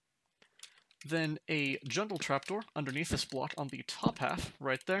 Then a jungle trapdoor underneath this block on the top half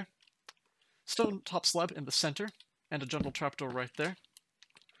right there. Stone top slab in the center, and a jungle trapdoor right there.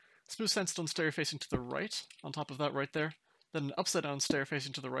 Smooth sandstone stair facing to the right, on top of that right there. Then an upside down stair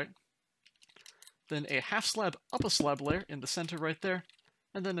facing to the right. Then a half slab up a slab layer in the center right there.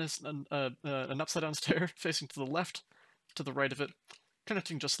 And then an upside down stair facing to the left, to the right of it,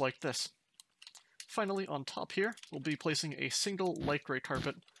 connecting just like this. Finally, on top here, we'll be placing a single light gray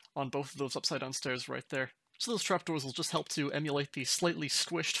carpet on both of those upside down stairs right there. So those trapdoors will just help to emulate the slightly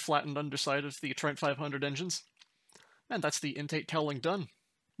squished, flattened underside of the Trent 500 engines. And that's the intake cowling done.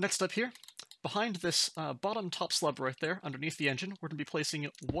 Next up here, behind this bottom top slab right there, underneath the engine, we're going to be placing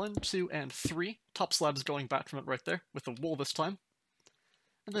 1, 2, and 3 top slabs going back from it right there, with the wool this time.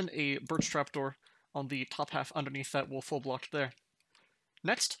 And then a birch trapdoor on the top half underneath that wool full block there.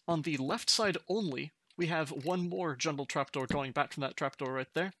 Next, on the left side only, we have 1 more jungle trapdoor going back from that trapdoor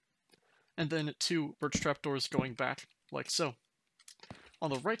right there. And then 2 birch trapdoors going back, like so.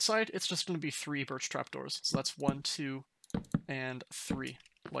 On the right side, it's just going to be 3 birch trapdoors. So that's 1, 2, and 3.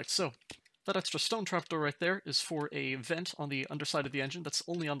 Like so. That extra stone trapdoor right there is for a vent on the underside of the engine that's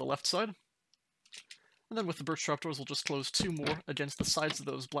only on the left side. And then with the birch trapdoors, we'll just close 2 more against the sides of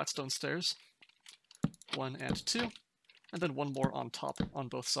those blackstone stairs. 1 and 2. And then 1 more on top on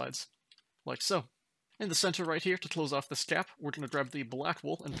both sides. Like so. In the center right here, to close off this gap, we're going to grab the black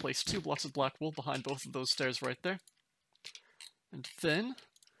wool and place 2 blocks of black wool behind both of those stairs right there. And then,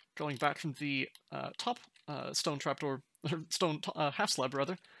 going back from the top stone trapdoor, stone half slab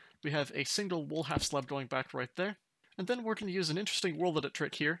rather, we have a single wool half slab going back right there. And then we're going to use an interesting whirl it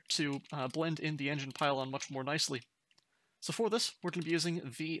trick here to blend in the engine pylon much more nicely. So for this, we're going to be using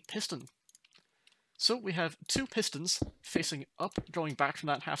the piston. So we have 2 pistons facing up, going back from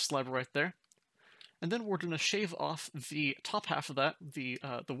that half slab right there. And then we're going to shave off the top half of that, the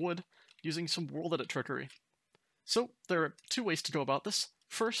wood, using some whirl it trickery. So there are 2 ways to go about this.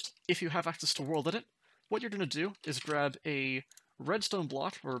 First, if you have access to whirl it, what you're going to do is grab a redstone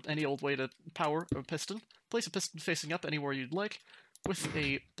block, or any old way to power a piston, place a piston facing up anywhere you'd like, with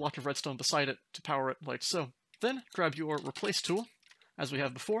a block of redstone beside it to power it like so. Then grab your replace tool, as we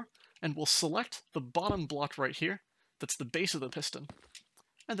have before, and we'll select the bottom block right here, that's the base of the piston,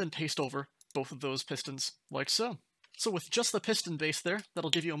 and then paste over both of those pistons like so. So with just the piston base there, that'll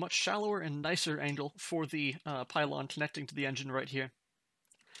give you a much shallower and nicer angle for the pylon connecting to the engine right here.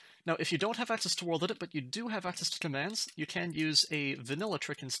 Now, if you don't have access to whirl it, but you do have access to commands, you can use a vanilla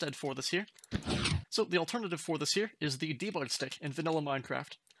trick instead for this here. So the alternative for this here is the debug stick in vanilla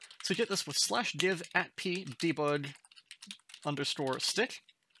Minecraft. So you get this with /give @p debug _stick,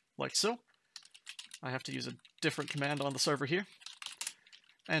 like so. I have to use a different command on the server here.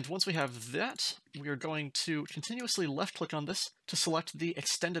 And once we have that, we are going to continuously left-click on this to select the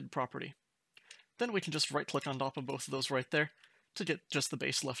extended property. Then we can just right-click on top of both of those right there to get just the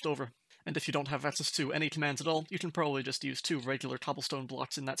base left over. And if you don't have access to any commands at all, you can probably just use 2 regular cobblestone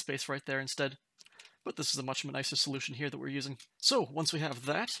blocks in that space right there instead. But this is a much nicer solution here that we're using. So, once we have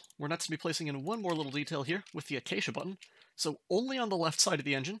that, we're next to be placing in 1 more little detail here with the acacia button. So only on the left side of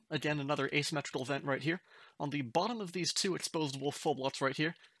the engine, again another asymmetrical vent right here, on the bottom of these 2 exposed wool full blocks right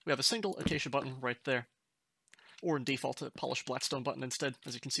here, we have a single acacia button right there. Or in default, a polished blackstone button instead.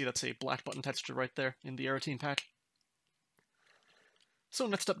 As you can see, that's a black button texture right there in the Aeroteam pack. So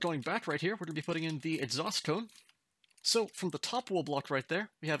next up, going back right here, we're going to be putting in the exhaust cone. So from the top wall block right there,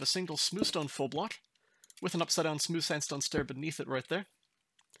 we have a single smooth stone full block with an upside down smooth sandstone stair beneath it right there.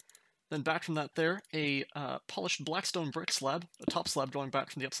 Then back from that there, a polished blackstone brick slab, a top slab going back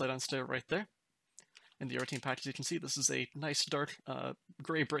from the upside down stair right there. In the Aeroteam package, you can see this is a nice dark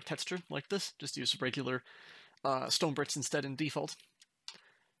gray brick texture like this. Just use regular stone bricks instead in default.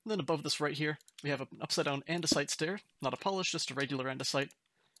 And then above this right here, we have an upside down andesite stair, not a polish, just a regular andesite.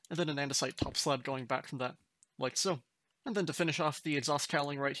 And then an andesite top slab going back from that, like so. And then to finish off the exhaust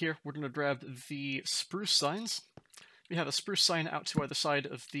cowling right here, we're going to grab the spruce signs. We have a spruce sign out to either side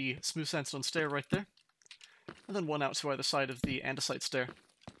of the smooth sandstone stair right there, and then one out to either side of the andesite stair,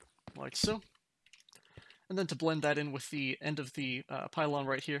 like so. And then to blend that in with the end of the pylon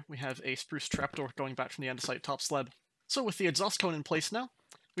right here, we have a spruce trapdoor going back from the andesite top slab. So with the exhaust cone in place now,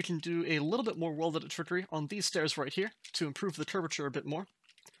 we can do a little bit more welded trickery on these stairs right here to improve the curvature a bit more.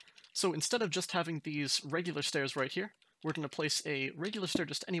 So instead of just having these regular stairs right here, we're going to place a regular stair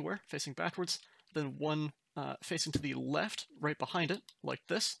just anywhere, facing backwards, then one facing to the left, right behind it, like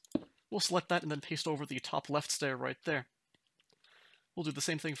this. We'll select that and then paste over the top left stair right there. We'll do the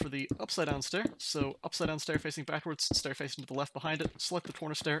same thing for the upside down stair. So upside down stair facing backwards, stair facing to the left behind it, select the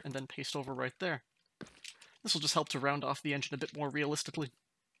corner stair, and then paste over right there. This will just help to round off the engine a bit more realistically.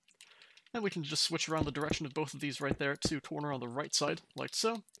 And we can just switch around the direction of both of these right there to corner on the right side, like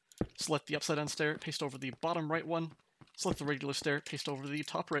so. Select the upside down stair, paste over the bottom right one, select the regular stair, paste over the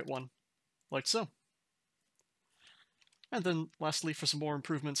top right one, like so. And then lastly, for some more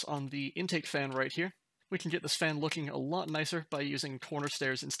improvements on the intake fan right here, we can get this fan looking a lot nicer by using corner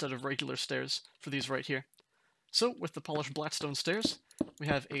stairs instead of regular stairs for these right here. So with the polished blackstone stairs, we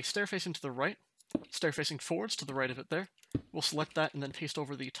have a stair facing to the right, stair facing forwards to the right of it there. We'll select that and then paste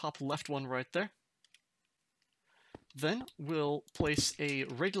over the top left one right there. Then we'll place a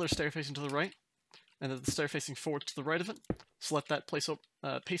regular stair facing to the right, and then the stair facing forward to the right of it. Select that,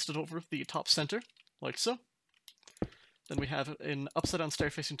 paste it over the top center, like so. Then we have an upside down stair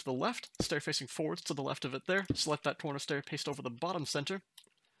facing to the left, stair facing forwards to the left of it there. Select that corner stair, paste over the bottom center.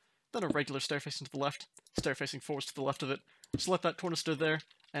 Then a regular stair facing to the left, stair facing forwards to the left of it. Select that corner stair there,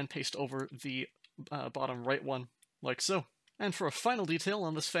 and paste over the bottom right one, like so. And for a final detail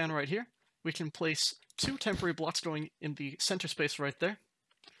on this fan right here, we can place two temporary blocks going in the center space right there.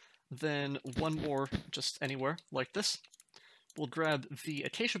 Then one more just anywhere, like this. We'll grab the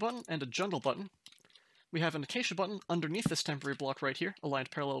acacia button and a jungle button. We have an acacia button underneath this temporary block right here,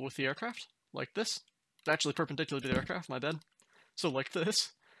 aligned parallel with the aircraft, like this. Actually perpendicular to the aircraft, my bad. So like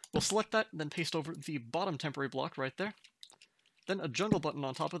this. We'll select that, and then paste over the bottom temporary block right there. Then a jungle button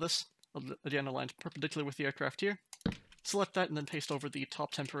on top of this, again aligned perpendicular with the aircraft here. Select that, and then paste over the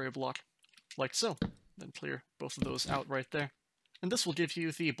top temporary block, like so. Then clear both of those out right there. And this will give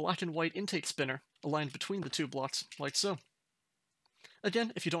you the black and white intake spinner aligned between the two blocks, like so.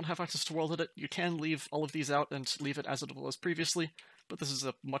 Again, if you don't have access to World Edit, you can leave all of these out and leave it as it was previously, but this is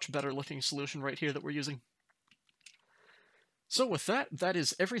a much better looking solution right here that we're using. So with that, that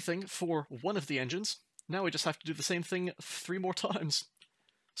is everything for one of the engines. Now we just have to do the same thing 3 more times.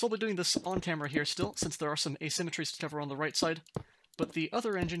 So I'll be doing this on camera here still, since there are some asymmetries to cover on the right side, but the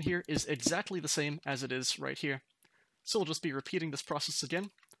other engine here is exactly the same as it is right here. So we'll just be repeating this process again.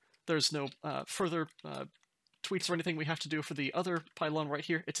 There's no further tweaks or anything we have to do for the other pylon right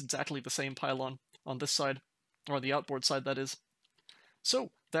here. It's exactly the same pylon on this side, or the outboard side, that is. So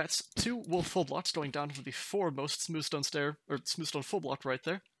that's 2 wolf full blocks going down to the foremost smooth stone stair, or smooth stone full block right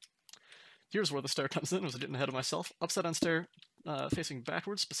there. Here's where the stair comes in. I was getting ahead of myself. Upside down stair facing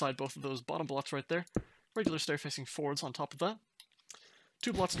backwards beside both of those bottom blocks right there. Regular stair facing forwards on top of that.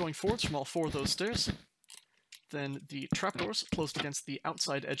 2 blocks going forwards from all 4 of those stairs. Then the trapdoors closed against the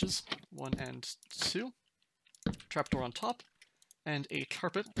outside edges, 1 and 2. Trapdoor on top, and a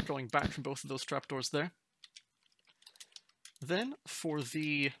carpet going back from both of those trapdoors there. Then, for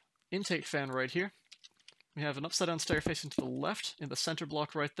the intake fan right here, we have an upside down stair facing to the left in the center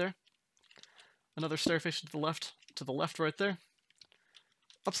block right there. Another stair facing to the left right there.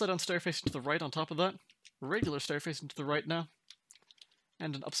 Upside down stair facing to the right on top of that. Regular stair facing to the right now.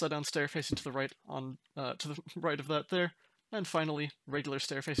 And an upside down stair facing to the right on to the right of that there. And finally, regular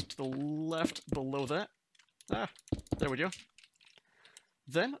stair facing to the left below that. There we go.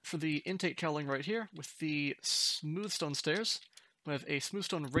 Then, for the intake cowling right here, with the smooth stone stairs, we have a smooth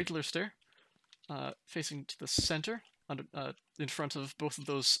stone regular stair facing to the center, in front of both of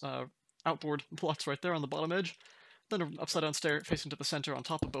those outboard blocks right there on the bottom edge. Then an upside down stair facing to the center on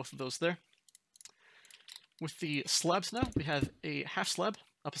top of both of those there. With the slabs now, we have a half slab,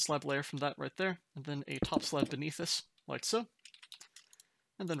 up a slab layer from that right there, and then a top slab beneath this, like so.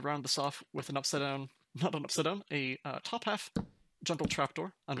 And then round this off with an upside down not an upside down, a top half jungle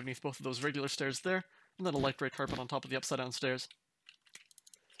trapdoor underneath both of those regular stairs there, and then a light gray carpet on top of the upside down stairs.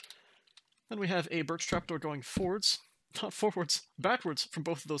 Then we have a birch trapdoor going forwards, not forwards, backwards from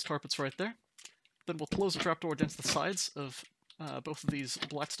both of those carpets right there. Then we'll close the trapdoor against the sides of both of these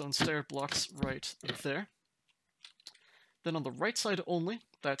blackstone stair blocks right there. Then on the right side only,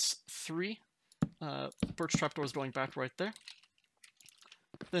 that's 3 birch trapdoors going back right there.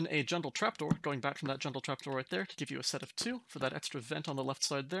 Then a jungle trapdoor going back from that jungle trapdoor right there to give you a set of 2 for that extra vent on the left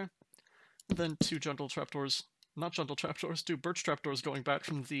side there. And then 2 jungle trapdoors, not jungle trapdoors, 2 birch trapdoors going back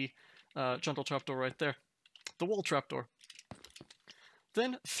from the jungle trapdoor right there. The wall trapdoor.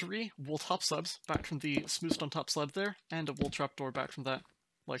 Then 3 wool top slabs back from the smooth stone top slab there, and a wool trapdoor back from that,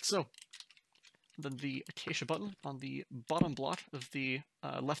 like so. And then the acacia button on the bottom block of the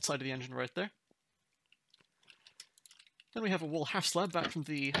left side of the engine right there. Then we have a wool half slab back from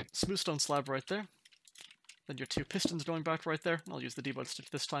the smooth stone slab right there. Then your 2 pistons going back right there. I'll use the debug stitch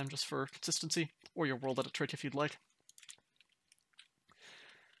this time just for consistency, or your world edit trick if you'd like.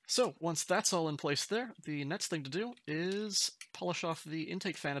 So, once that's all in place there, the next thing to do is polish off the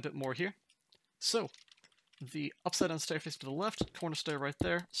intake fan a bit more here. So, the upside down staircase to the left, corner stair right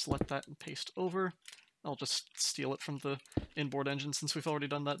there, select that and paste over. I'll just steal it from the inboard engine since we've already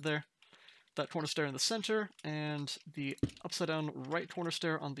done that there. That corner stair in the center, and the upside down right corner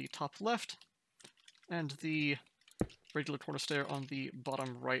stair on the top left, and the regular corner stair on the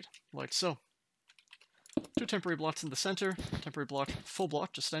bottom right, like so. 2 temporary blocks in the center, temporary block, full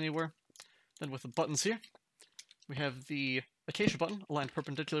block, just anywhere. Then with the buttons here, we have the acacia button aligned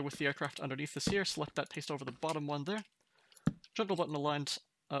perpendicular with the aircraft underneath this here. Select that, paste over the bottom one there. Jungle button aligned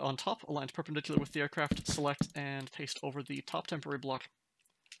on top, aligned perpendicular with the aircraft. Select and paste over the top temporary block,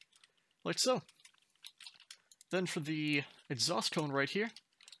 like so. Then for the exhaust cone right here,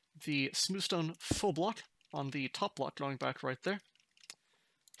 the smooth stone full block on the top block going back right there.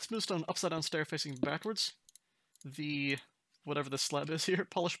 Smooth stone upside down stair facing backwards. The, whatever this slab is here,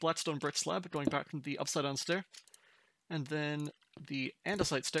 polished blackstone brick slab going back from the upside down stair. And then the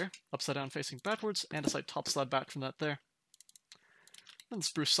andesite stair, upside down facing backwards, andesite top slab back from that there. Then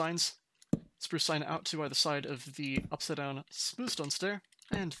spruce signs. Spruce sign out to either side of the upside down smooth stone stair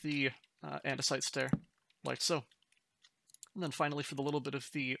and the andesite stair, like so. And then finally for the little bit of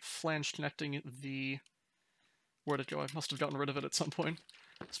the flange connecting the... Where'd it go? I must have gotten rid of it at some point.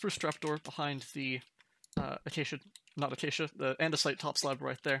 Spruce trapdoor behind the acacia, not acacia, the andesite top slab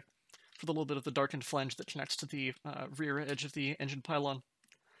right there, for the little bit of the darkened flange that connects to the rear edge of the engine pylon,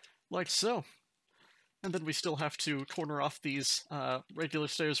 like so. And then we still have to corner off these regular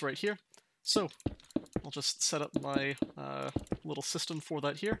stairs right here. So I'll just set up my little system for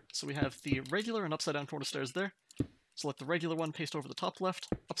that here. So we have the regular and upside down corner stairs there. Select the regular one, paste over the top left,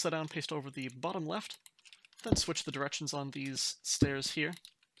 upside down, paste over the bottom left. Then switch the directions on these stairs here.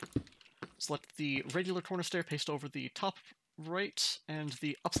 Select the regular corner stair, paste over the top right, and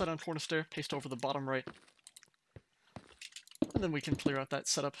the upside down corner stair, paste over the bottom right. And then we can clear out that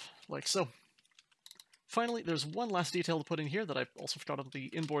setup like so. Finally, there's one last detail to put in here that I also forgot on the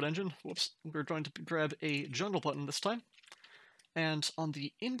inboard engine. Whoops. We're going to grab a jungle button this time. And on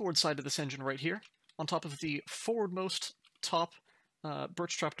the inboard side of this engine right here, on top of the forwardmost top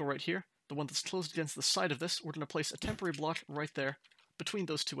birch trapdoor right here, the one that's closed against the side of this, we're going to place a temporary block right there between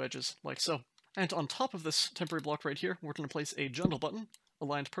those 2 edges, like so. And on top of this temporary block right here, we're going to place a jungle button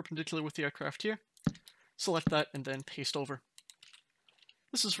aligned perpendicular with the aircraft here. Select that and then paste over.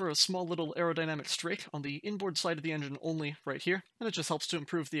 This is for a small little aerodynamic strake on the inboard side of the engine only right here, and it just helps to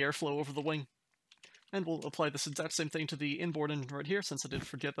improve the airflow over the wing. And we'll apply this exact same thing to the inboard engine right here, since I did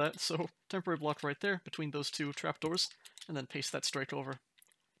forget that, so temporary block right there between those 2 trapdoors, and then paste that strake over,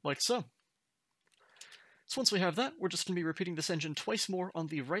 like so. So once we have that, we're just going to be repeating this engine twice more on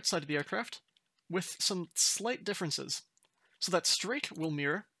the right side of the aircraft, with some slight differences. So that strake will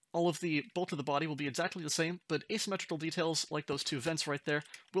mirror, all of the bulk of the body will be exactly the same, but asymmetrical details like those 2 vents right there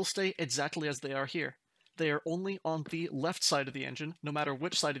will stay exactly as they are here. They are only on the left side of the engine, no matter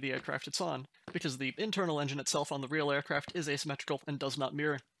which side of the aircraft it's on, because the internal engine itself on the real aircraft is asymmetrical and does not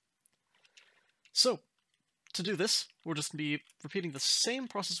mirror. So, to do this, we're just going to be repeating the same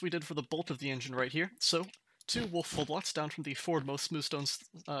process we did for the bulk of the engine right here. So, 2 wolf full blocks down from the forwardmost smooth stones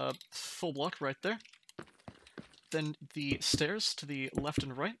full block right there. Then the stairs to the left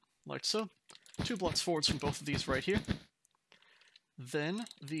and right, like so. 2 blocks forwards from both of these right here. Then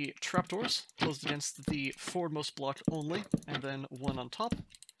the trapdoors closed against the forwardmost block only, and then 1 on top,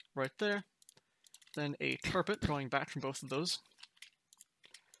 right there. Then a carpet going back from both of those.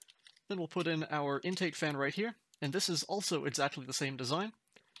 Then we'll put in our intake fan right here, and this is also exactly the same design.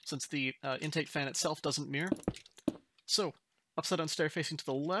 since the intake fan itself doesn't mirror. So, upside down stair facing to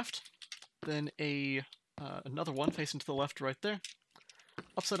the left, then another one facing to the left right there,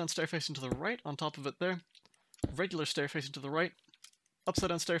 upside down stair facing to the right on top of it there, regular stair facing to the right, upside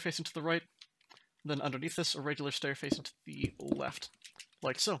down stair facing to the right, then underneath this, a regular stair facing to the left,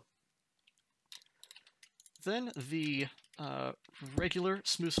 like so. Then the regular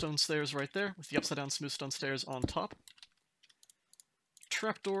smooth stone stairs right there, with the upside down smooth stone stairs on top.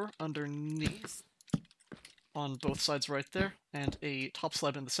 Trapdoor underneath on both sides right there, and a top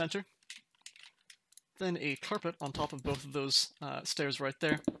slab in the center. Then a carpet on top of both of those stairs right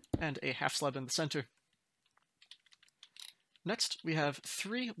there, and a half slab in the center. Next, we have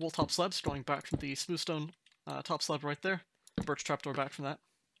 3 wool top slabs going back from the smooth stone top slab right there, birch trapdoor back from that.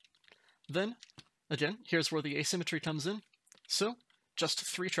 Then, again, here's where the asymmetry comes in. So, just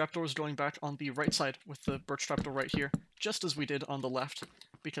 3 trapdoors going back on the right side with the birch trapdoor right here, just as we did on the left,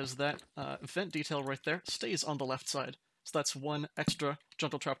 because that vent detail right there stays on the left side. So that's 1 extra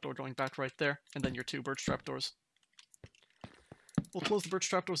jungle trapdoor going back right there, and then your 2 birch trapdoors. We'll close the birch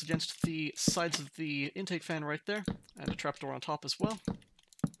trapdoors against the sides of the intake fan right there, and a trapdoor on top as well.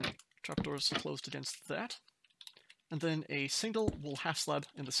 Trapdoors closed against that. And then a single wool half slab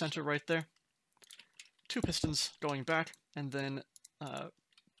in the center right there. 2 pistons going back, and then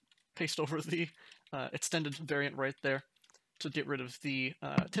paste over the extended variant right there to get rid of the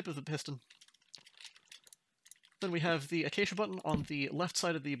tip of the piston. Then we have the acacia button on the left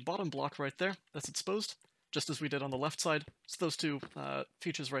side of the bottom block right there that's exposed, just as we did on the left side. So those 2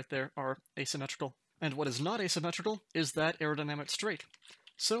 features right there are asymmetrical. And what is not asymmetrical is that aerodynamic straight.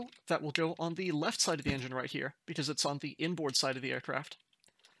 So that will go on the left side of the engine right here, because it's on the inboard side of the aircraft.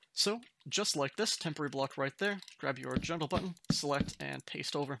 So, just like this temporary block right there, grab your jungle button, select, and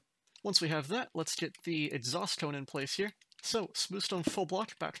paste over. Once we have that, let's get the exhaust cone in place here. So, smooth stone full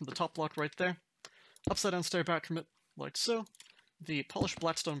block back from the top block right there, upside down stair back from it, like so, the polished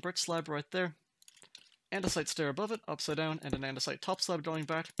blackstone brick slab right there, andesite stair above it, upside down, and an andesite top slab going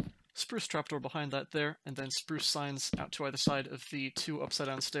back, spruce trapdoor behind that there, and then spruce signs out to either side of the 2 upside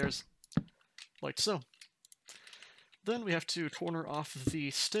down stairs, like so. Then we have to corner off the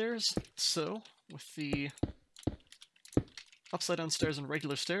stairs, so with the upside down stairs and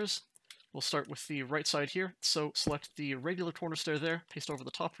regular stairs, we'll start with the right side here, so select the regular corner stair there, paste over the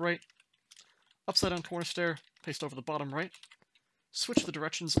top right, upside down corner stair, paste over the bottom right, switch the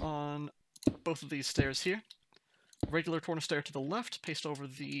directions on both of these stairs here, regular corner stair to the left, paste over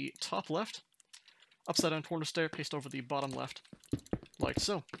the top left, upside down corner stair, paste over the bottom left, like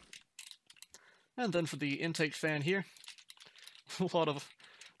so. And then for the intake fan here, a lot of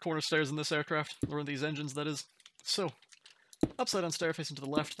corner stairs in this aircraft, or in these engines that is. So, upside down stair facing to the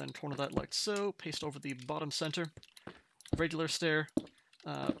left, then corner that like so, paste over the bottom center, regular stair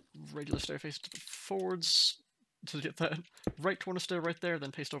facing to the forwards, to get that right corner stair right there,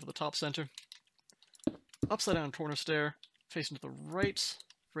 then paste over the top center, upside down corner stair facing to the right,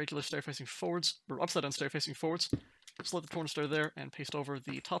 regular stair facing forwards, or upside down stair facing forwards, select the corner stair there, and paste over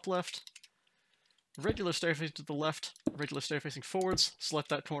the top left, regular stair facing to the left, regular stair facing forwards, select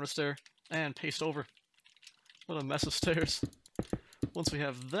that corner stair, and paste over. What a mess of stairs. Once we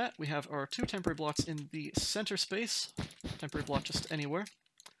have that, we have our 2 temporary blocks in the center space, temporary block just anywhere.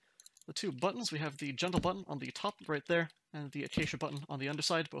 The 2 buttons, we have the gentle button on the top right there, and the acacia button on the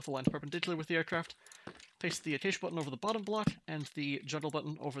underside, both aligned perpendicular with the aircraft. Paste the acacia button over the bottom block, and the gentle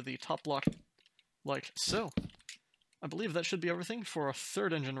button over the top block, like so. I believe that should be everything for our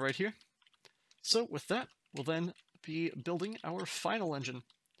 3rd engine right here. So with that, we'll then be building our final engine.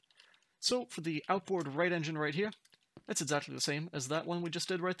 So for the outboard right engine right here, it's exactly the same as that one we just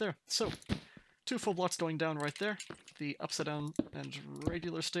did right there. So 2 full blocks going down right there, the upside down and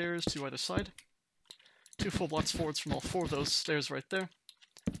regular stairs to either side, 2 full blocks forwards from all 4 of those stairs right there,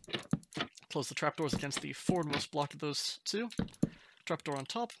 close the trapdoors against the forwardmost block of those 2, trapdoor on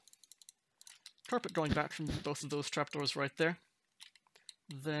top, carpet going back from both of those trapdoors right there,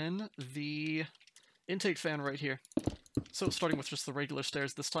 then the intake fan right here. So starting with just the regular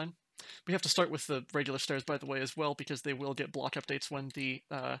stairs this time. We have to start with the regular stairs, by the way, as well, because they will get block updates when the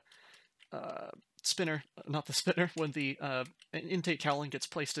when the intake cowling gets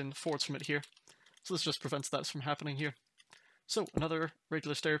placed in forwards from it here. So this just prevents that from happening here. So another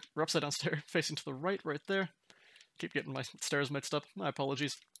regular stair, or upside down stair, facing to the right there. Keep getting my stairs mixed up, my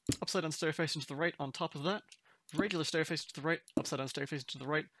apologies. Upside down stair facing to the right on top of that. Regular stair facing to the right, upside down stair facing to the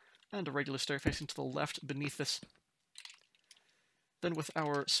right, and a regular stair facing to the left beneath this. Then with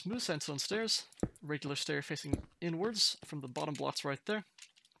our smooth sandstone stairs, regular stair facing inwards from the bottom blocks right there,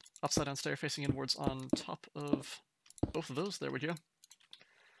 upside down stair facing inwards on top of both of those, there we go.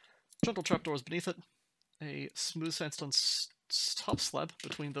 Jungle trapdoors beneath it, a smooth sandstone top slab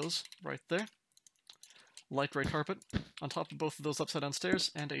between those right there, light grey carpet on top of both of those upside down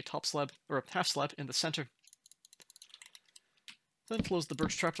stairs, and a top slab, or a half slab in the center. Then close the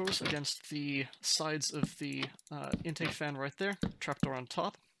birch trapdoors against the sides of the intake fan right there, trapdoor on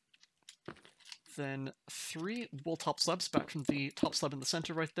top. Then 3 wool top slabs back from the top slab in the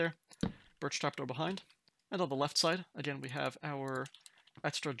center right there, birch trapdoor behind. And on the left side, again, we have our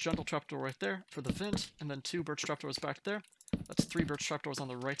extra jungle trapdoor right there for the vent, and then 2 birch trapdoors back there. That's 3 birch trapdoors on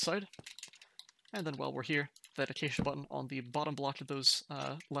the right side. And then while we're here, that acacia button on the bottom block of those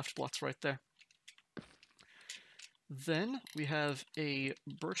left blocks right there. Then we have a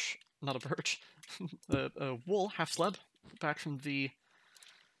birch, not a birch, a wool half slab back from the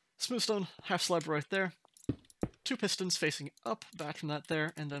smooth stone half slab right there. 2 pistons facing up back from that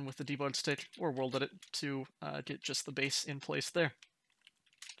there, and then with the debug stick, or welded it to get just the base in place there.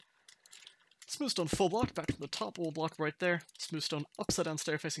 Smooth stone full block back from the top wool block right there. Smooth stone upside down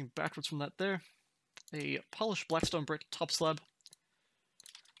stair facing backwards from that there. A polished blackstone brick top slab,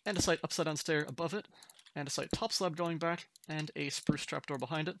 and a sight upside down stair above it, and a sight top slab going back, and a spruce trapdoor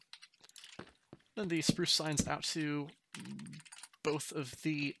behind it. Then the spruce signs out to both of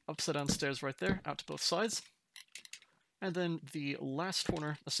the upside down stairs right there, out to both sides. And then the last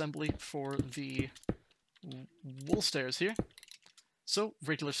corner assembly for the wool stairs here. So,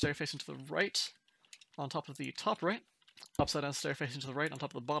 regular stair facing to the right, on top of the top right. Upside down stair facing to the right, on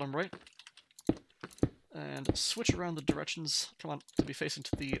top of the bottom right. And switch around the directions, come on, to be facing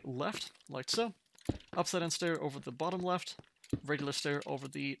to the left, like so. Upside down stair over the bottom left, regular stair over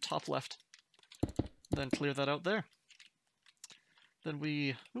the top left. Then clear that out there. Then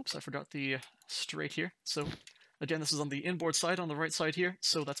we, oops, I forgot the straight here. So, again, this is on the inboard side, on the right side here,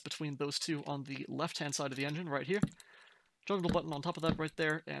 so that's between those two on the left-hand side of the engine, right here. Juggle button on top of that right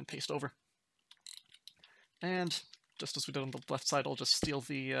there, and paste over. And, just as we did on the left side, I'll just steal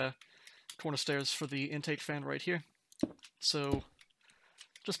the corner stairs for the intake fan right here. So,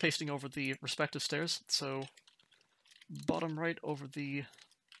 just pasting over the respective stairs. So, bottom right over the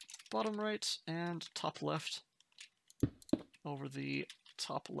bottom right, and top left over the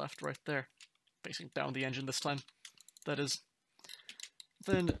top left right there. Facing down the engine this time, that is.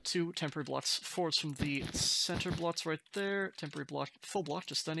 Then 2 temporary blocks forwards from the center blocks right there. Temporary block, full block,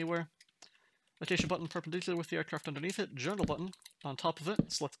 just anywhere. Acacia button perpendicular with the aircraft underneath it. Jungle button on top of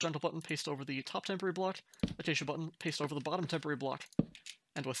it. Select the jungle button, paste over the top temporary block. Acacia button, paste over the bottom temporary block.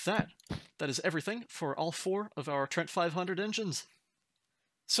 And with that, that is everything for all 4 of our Trent 500 engines.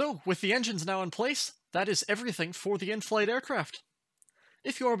 So, with the engines now in place, that is everything for the in-flight aircraft.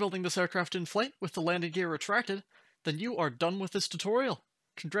 If you are building this aircraft in flight with the landing gear retracted, then you are done with this tutorial.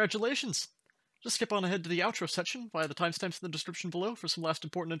 Congratulations! Just skip on ahead to the outro section via the timestamps in the description below for some last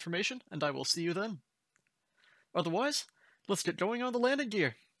important information, and I will see you then. Otherwise, let's get going on the landing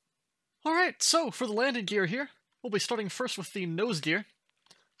gear. Alright, so for the landing gear here, we'll be starting first with the nose gear.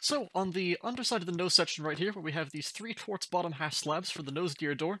 So, on the underside of the nose section right here, where we have these 3 quartz bottom half slabs for the nose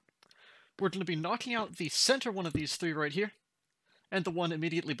gear door, we're going to be knocking out the center one of these 3 right here, and the one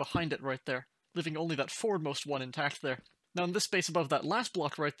immediately behind it right there, leaving only that forwardmost one intact there. Now in this space above that last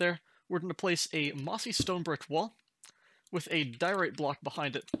block right there, we're going to place a mossy stone brick wall with a diorite block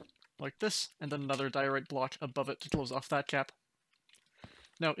behind it, like this, and then another diorite block above it to close off that cap.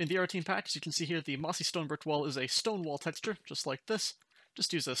 Now in the Aeroteam pack, as you can see here, the mossy stone brick wall is a stone wall texture, just like this.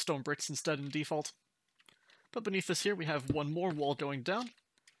 Just use stone bricks instead in default. But beneath this here, we have one more wall going down,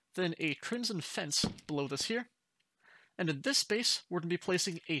 then a crimson fence below this here, and in this space, we're going to be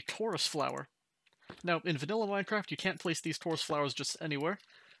placing a Taurus flower. Now, in vanilla Minecraft, you can't place these Taurus flowers just anywhere,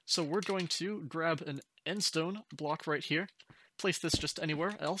 so we're going to grab an endstone block right here, place this just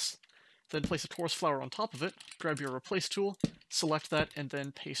anywhere else, then place a Taurus flower on top of it, grab your replace tool, select that, and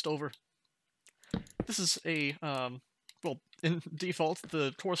then paste over. This is a, well, in default,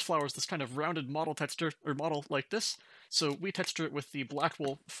 the Taurus flower is this kind of rounded model texture, or model like this, so we texture it with the black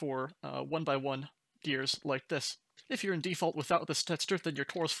wool for 1x1 gears like this. If you're in default without this texture, then your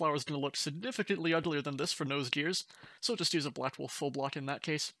Taurus flower is going to look significantly uglier than this for nose gears, so just use a black wool full block in that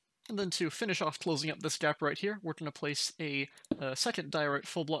case. And then to finish off closing up this gap right here, we're going to place a second diorite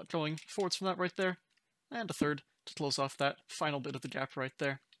full block going forwards from that right there, and a third to close off that final bit of the gap right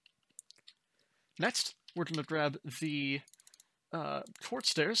there. Next, we're going to grab the quartz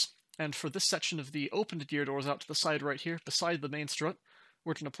stairs, and for this section of the opened gear doors out to the side right here, beside the main strut,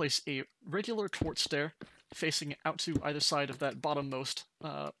 we're going to place a regular quartz stair facing out to either side of that bottommost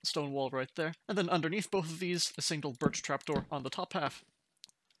stone wall right there, and then underneath both of these, a single birch trapdoor on the top half.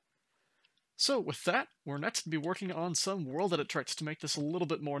 So with that, we're next going to be working on some world edit tricks to make this a little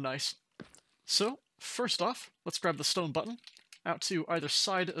bit more nice. So first off, let's grab the stone button out to either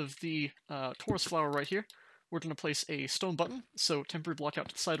side of the torus flower right here. We're going to place a stone button, so temporary block out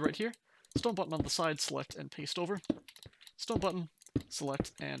to the side right here. Stone button on the side, select and paste over. Stone button,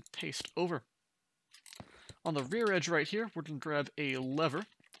 select and paste over. On the rear edge right here, we're going to grab a lever.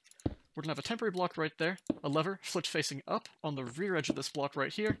 We're going to have a temporary block right there, a lever flipped facing up on the rear edge of this block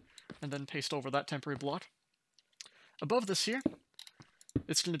right here, and then paste over that temporary block. Above this here,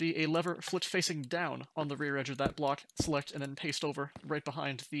 it's going to be a lever flipped facing down on the rear edge of that block, select and then paste over right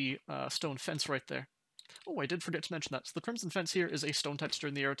behind the stone fence right there. Oh, I did forget to mention that. So the crimson fence here is a stone texture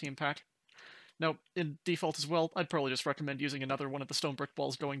in the Aeroteam pack. Now, in default as well, I'd probably just recommend using another one of the stone brick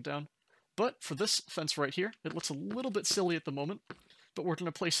walls going down. But for this fence right here, it looks a little bit silly at the moment, but we're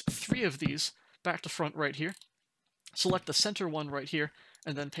going to place 3 of these back to front right here. Select the center one right here,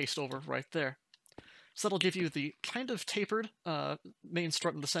 and then paste over right there. So that'll give you the kind of tapered main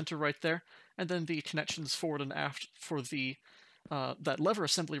strut in the center right there, and then the connections forward and aft for the that lever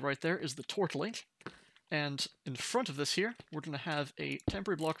assembly right there is the torque link. And in front of this here, we're going to have a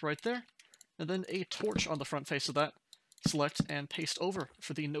temporary block right there, and then a torch on the front face of that. Select and paste over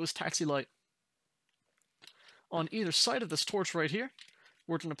for the nose taxi light. On either side of this torch right here,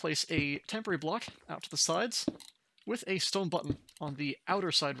 we're going to place a temporary block out to the sides with a stone button on the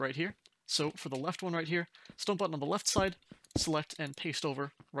outer side right here. So for the left one right here, stone button on the left side, select and paste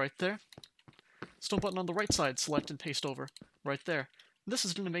over right there. Stone button on the right side, select and paste over right there. This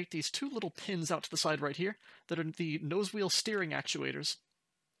is going to make these 2 little pins out to the side right here that are the nose wheel steering actuators.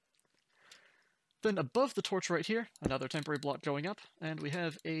 Then above the torch right here, another temporary block going up, and we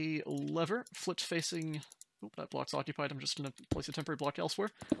have a lever flipped facing... Oh, that block's occupied. I'm just going to place a temporary block elsewhere.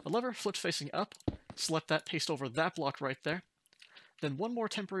 A lever flipped facing up, select that, paste over that block right there. Then 1 more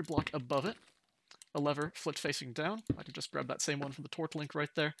temporary block above it, a lever flipped facing down. I can just grab that same one from the torque link right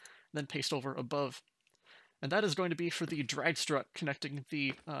there, then paste over above. And that is going to be for the drag strut connecting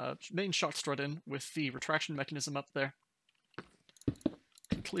the main shock strut in with the retraction mechanism up there.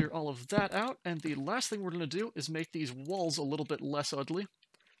 Clear all of that out, and the last thing we're going to do is make these walls a little bit less ugly.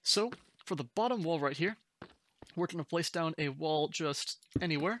 So, for the bottom wall right here, we're going to place down a wall just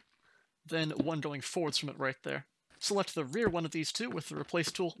anywhere, then one going forwards from it right there. Select the rear one of these 2 with the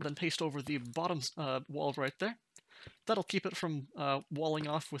replace tool, then paste over the bottom wall right there. That'll keep it from walling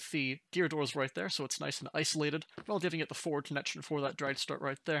off with the gear doors right there, so it's nice and isolated, while giving it the forward connection for that drag strut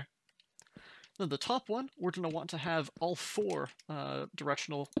right there. Then the top one, we're going to want to have all 4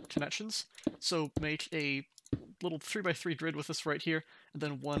 directional connections, so make a little 3x3 grid with this right here, and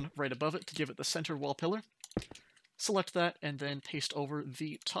then 1 right above it to give it the center wall pillar. Select that, and then paste over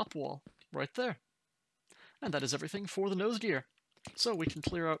the top wall right there. And that is everything for the nose gear. So we can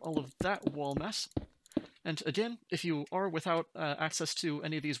clear out all of that wall mess. And again, if you are without access to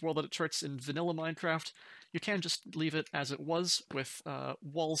any of these world edit tricks in vanilla Minecraft, you can just leave it as it was with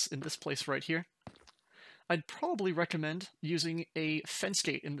walls in this place right here. I'd probably recommend using a fence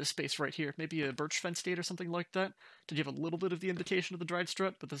gate in this space right here, maybe a birch fence gate or something like that, to give a little bit of the indication of the drag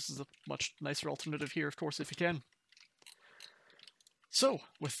strut, but this is a much nicer alternative here, of course, if you can. So,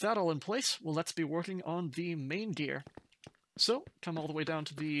 with that all in place, well, let's be working on the main gear. So, come all the way down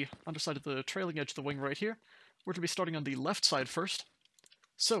to the underside of the trailing edge of the wing right here. We're going to be starting on the left side first.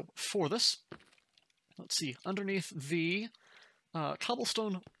 So, for this, let's see, underneath the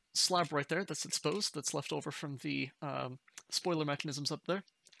cobblestone slab right there that's exposed, that's left over from the spoiler mechanisms up there,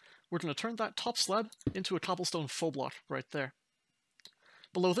 we're going to turn that top slab into a cobblestone full block right there.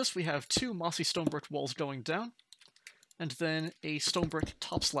 Below this, we have 2 mossy stone brick walls going down, and then a stone brick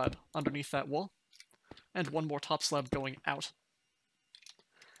top slab underneath that wall, and 1 more top slab going out.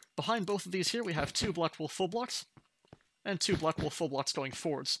 Behind both of these here, we have 2 black wool full blocks, and 2 black wool full blocks going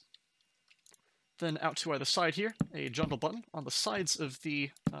forwards. Then out to either side here, a jungle button on the sides of the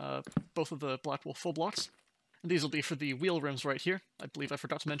both of the black wool full blocks. And these will be for the wheel rims right here. I believe I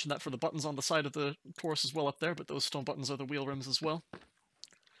forgot to mention that for the buttons on the side of the torus as well up there, but those stone buttons are the wheel rims as well.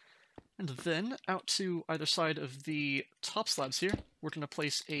 And then, out to either side of the top slabs here, we're going to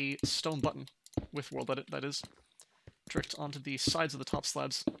place a stone button, with world edit, that is, tricked onto the sides of the top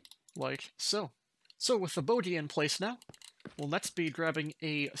slabs, like so. So with the bogey in place now, we'll next be grabbing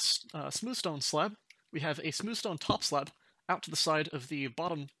a smooth stone slab. We have a smooth stone top slab out to the side of the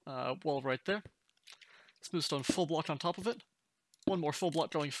bottom wall right there. Smooth stone full block on top of it. 1 more full block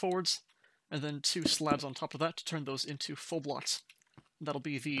going forwards, and then 2 slabs on top of that to turn those into full blocks. That'll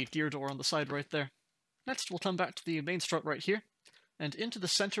be the gear door on the side right there. Next, we'll come back to the main strut right here, and into the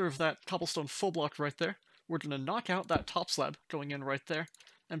center of that cobblestone full block right there, we're going to knock out that top slab going in right there,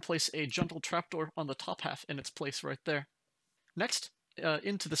 and place a jungle trapdoor on the top half in its place right there. Next,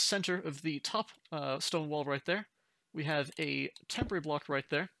 into the center of the top stone wall right there, we have a temporary block right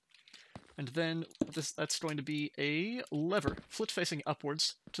there, and then that's going to be a lever, flipped facing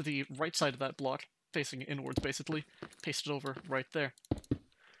upwards to the right side of that block, facing inwards basically, pasted over right there.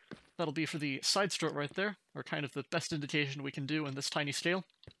 That'll be for the side strut right there, or kind of the best indication we can do in this tiny scale.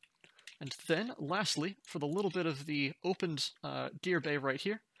 And then, lastly, for the little bit of the opened gear bay right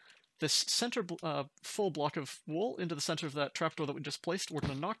here, this center full block of wool into the center of that trapdoor that we just placed, we're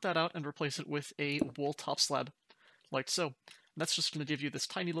going to knock that out and replace it with a wool top slab, like so. And that's just going to give you this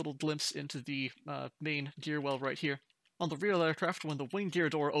tiny little glimpse into the main gear well right here. On the real aircraft, when the wing gear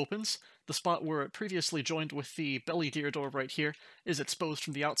door opens, the spot where it previously joined with the belly gear door right here is exposed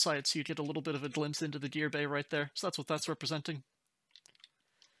from the outside, so you get a little bit of a glimpse into the gear bay right there. So that's what that's representing.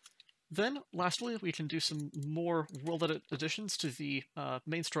 Then, lastly, we can do some more world edit additions to the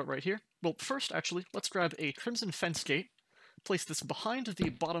main strut right here. Well, first, actually, let's grab a crimson fence gate, place this behind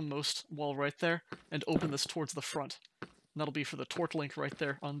the bottommost wall right there, and open this towards the front. And that'll be for the torque link right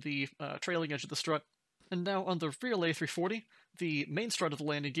there on the trailing edge of the strut. And now on the real A340, the main strut of the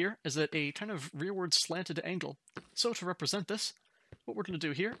landing gear is at a kind of rearward slanted angle. So to represent this, what we're going to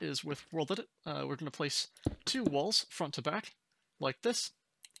do here is with World Edit, we're going to place two walls front to back, like this.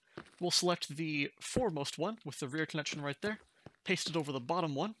 We'll select the foremost one with the rear connection right there, paste it over the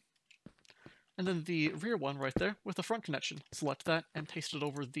bottom one, and then the rear one right there with the front connection. Select that and paste it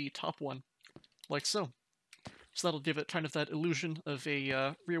over the top one, like so. So that'll give it kind of that illusion of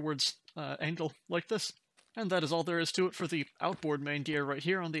a rearwards angle like this. And that is all there is to it for the outboard main gear right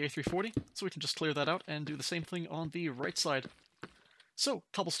here on the A340, so we can just clear that out and do the same thing on the right side. So,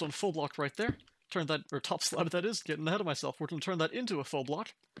 cobblestone full block right there. Turn that, or top slab that is, getting ahead of myself. We're going to turn that into a full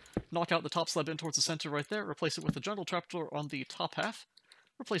block. Knock out the top slab in towards the center right there, replace it with a jungle trapdoor on the top half.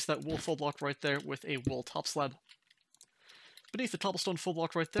 Replace that wool full block right there with a wool top slab. Beneath the cobblestone full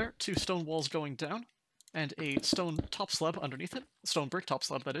block right there, two stone walls going down, and a stone top slab underneath it. Stone brick top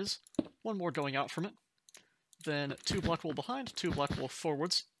slab, that is. One more going out from it. Then two black wool behind, two black wool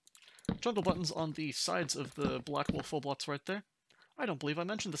forwards. Jungle buttons on the sides of the black wool full blocks right there. I don't believe I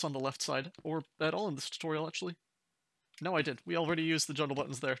mentioned this on the left side, or at all in this tutorial, actually. No, I did. We already used the jungle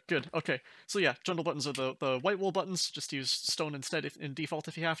buttons there. Good. Okay. So yeah, jungle buttons are the white wool buttons. Just use stone instead in default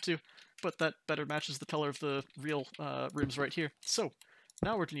if you have to, but that better matches the color of the real rims right here. So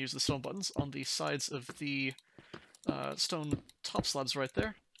now we're going to use the stone buttons on the sides of the stone top slabs right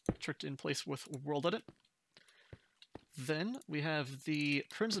there, tricked in place with World Edit. Then we have the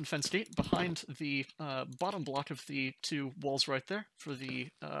crimson fence gate behind the bottom block of the two walls right there for the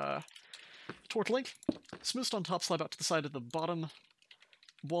torque link. Smooth stone top slab out to the side of the bottom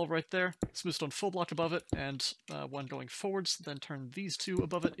wall right there. Smooth stone full block above it, and one going forwards. Then turn these two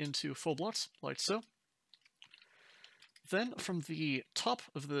above it into full blocks, like so. Then from the top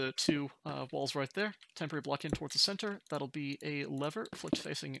of the two walls right there, temporary block in towards the center. That'll be a lever flipped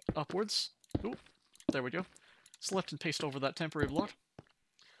facing upwards. Ooh, there we go. Select and paste over that temporary block.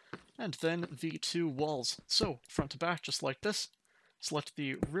 And then the two walls. So, front to back, just like this. Select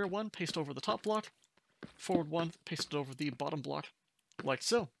the rear one, paste over the top block. Forward one, paste it over the bottom block, like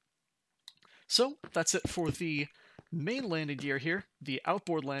so. So, that's it for the main landing gear here, the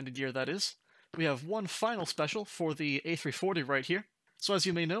outboard landing gear that is. We have one final special for the A340 right here. So as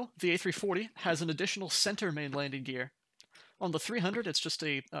you may know, the A340 has an additional center main landing gear. On the 300, it's just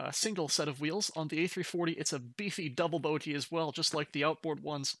a single set of wheels. On the A340, it's a beefy double bogey as well, just like the outboard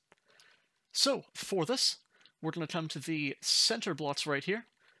ones. So, for this, we're going to come to the center blocks right here.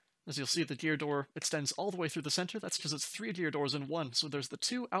 As you'll see, the gear door extends all the way through the center. That's because it's 3 gear doors in one. So there's the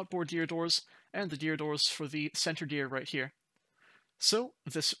 2 outboard gear doors and the gear doors for the center gear right here. So,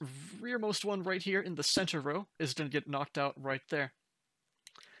 this rearmost one right here in the center row is going to get knocked out right there.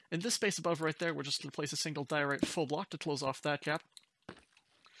 In this space above right there, we're just going to place a single diorite full block to close off that gap.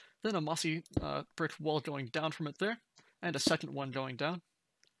 Then a mossy brick wall going down from it there, and a second one going down.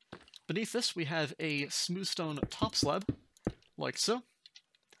 Beneath this, we have a smooth stone top slab, like so.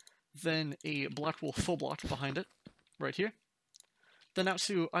 Then a black wool full block behind it, right here. Then out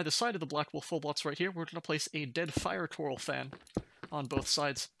to either side of the black wool full blocks right here, we're going to place a dead fire coral fan on both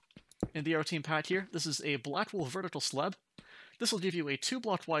sides. In the Aeroteam pack here, this is a black wool vertical slab. This will give you a 2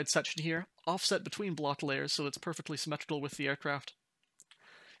 block wide section here, offset between block layers, so it's perfectly symmetrical with the aircraft.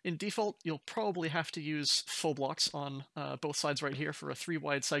 In default, you'll probably have to use full blocks on both sides right here for a 3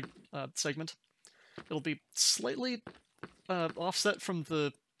 wide segment. It'll be slightly offset from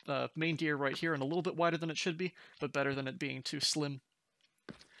the main gear right here and a little bit wider than it should be, but better than it being too slim.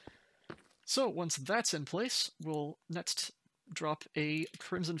 So once that's in place, we'll next drop a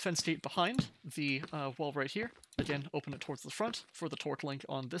crimson fence gate behind the wall right here. Again, open it towards the front for the torque link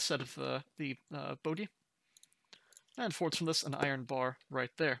on this side of the bogey. And forwards from this, an iron bar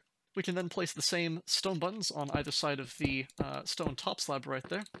right there. We can then place the same stone buttons on either side of the stone top slab right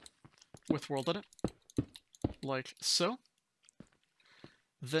there, with world edit, like so.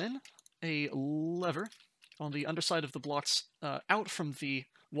 Then a lever on the underside of the blocks out from the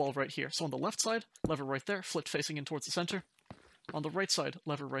wall right here. So on the left side, lever right there, flipped facing in towards the center. On the right side,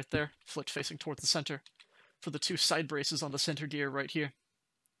 lever right there, flipped facing towards the center, for the two side braces on the center gear right here.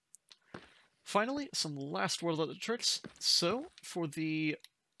 Finally, some last world edit tricks. So for the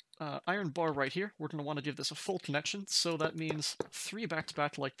iron bar right here, we're going to want to give this a full connection, so that means 3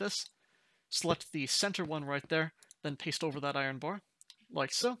 back-to-back like this. Select the center one right there, then paste over that iron bar,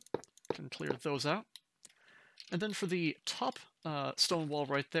 like so. Can clear those out. And then for the top stone wall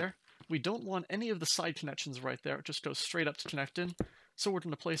right there, we don't want any of the side connections right there. It just goes straight up to connect in. So we're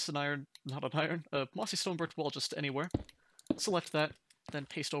going to place a mossy stone brick wall just anywhere. Select that, then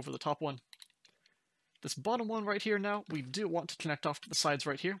paste over the top one. This bottom one right here now, we do want to connect off to the sides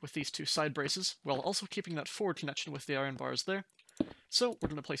right here with these 2 side braces, while also keeping that forward connection with the iron bars there. So we're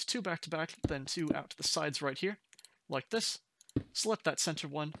going to place 2 back-to-back, then 2 out to the sides right here, like this. Select that center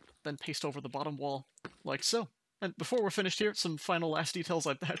one, then paste over the bottom wall, like so. And before we're finished here, some final last details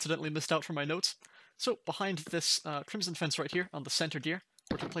I accidentally missed out from my notes. So behind this crimson fence right here on the center gear,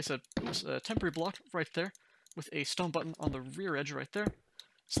 we're going to place a temporary block right there with a stone button on the rear edge right there.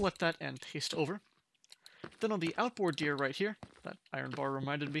 Select that and paste over. Then on the outboard gear right here, that iron bar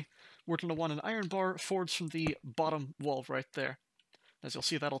reminded me, we're going to want an iron bar forwards from the bottom wall right there. As you'll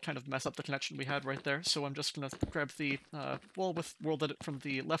see, that'll kind of mess up the connection we had right there, so I'm just going to grab the wall with world edit from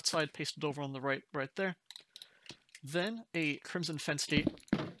the left side, paste it over on the right there. Then a crimson fence gate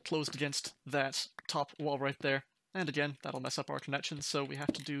closed against that top wall right there. And again, that'll mess up our connection, so we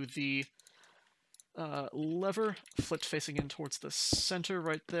have to do the lever flipped facing in towards the center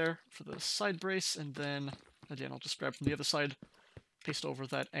right there for the side brace, and then, again, I'll just grab from the other side, paste over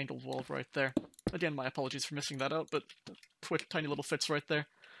that angled wall right there. Again, my apologies for missing that out, but quick, tiny little fix right there.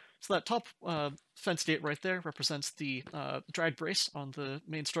 So that top fence gate right there represents the drag brace on the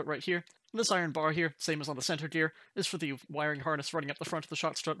main strut right here. And this iron bar here, same as on the center gear, is for the wiring harness running up the front of the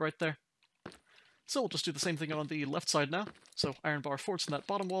shot strut right there. So we'll just do the same thing on the left side now. So iron bar forwards from that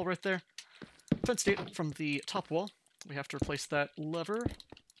bottom wall right there. Fence gate from the top wall. We have to replace that lever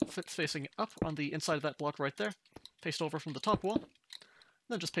facing up on the inside of that block right there. Paste over from the top wall.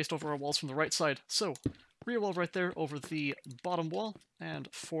 Then just paste over our walls from the right side. So rear wall right there over the bottom wall, and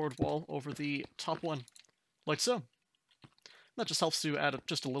forward wall over the top one, like so. That just helps to add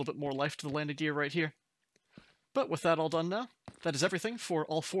just a little bit more life to the landing gear right here. But with that all done now, that is everything for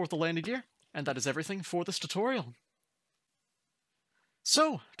all 4 of the landing gear, and that is everything for this tutorial.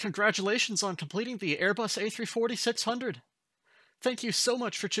 So, congratulations on completing the Airbus A340-600. Thank you so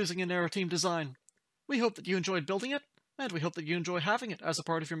much for choosing an Aeroteam design. We hope that you enjoyed building it, and we hope that you enjoy having it as a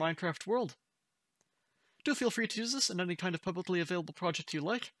part of your Minecraft world. Do feel free to use this in any kind of publicly available project you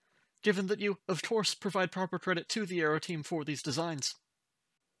like, given that you, of course, provide proper credit to the Aeroteam for these designs.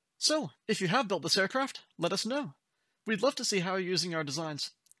 So, if you have built this aircraft, let us know. We'd love to see how you're using our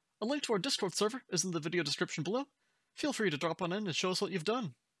designs. A link to our Discord server is in the video description below. Feel free to drop on in and show us what you've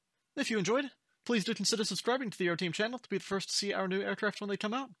done. If you enjoyed, please do consider subscribing to the Aeroteam channel to be the first to see our new aircraft when they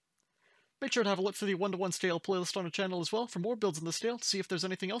come out. Make sure to have a look for the 1-to-1 scale playlist on our channel as well for more builds in the scale to see if there's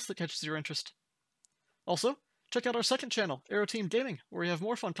anything else that catches your interest. Also, check out our second channel, Aeroteam Gaming, where we have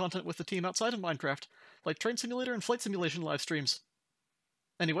more fun content with the team outside of Minecraft, like train simulator and flight simulation live streams.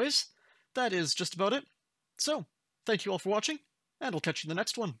 Anyways, that is just about it. So, thank you all for watching, and I'll catch you in the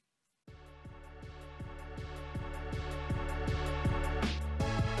next one.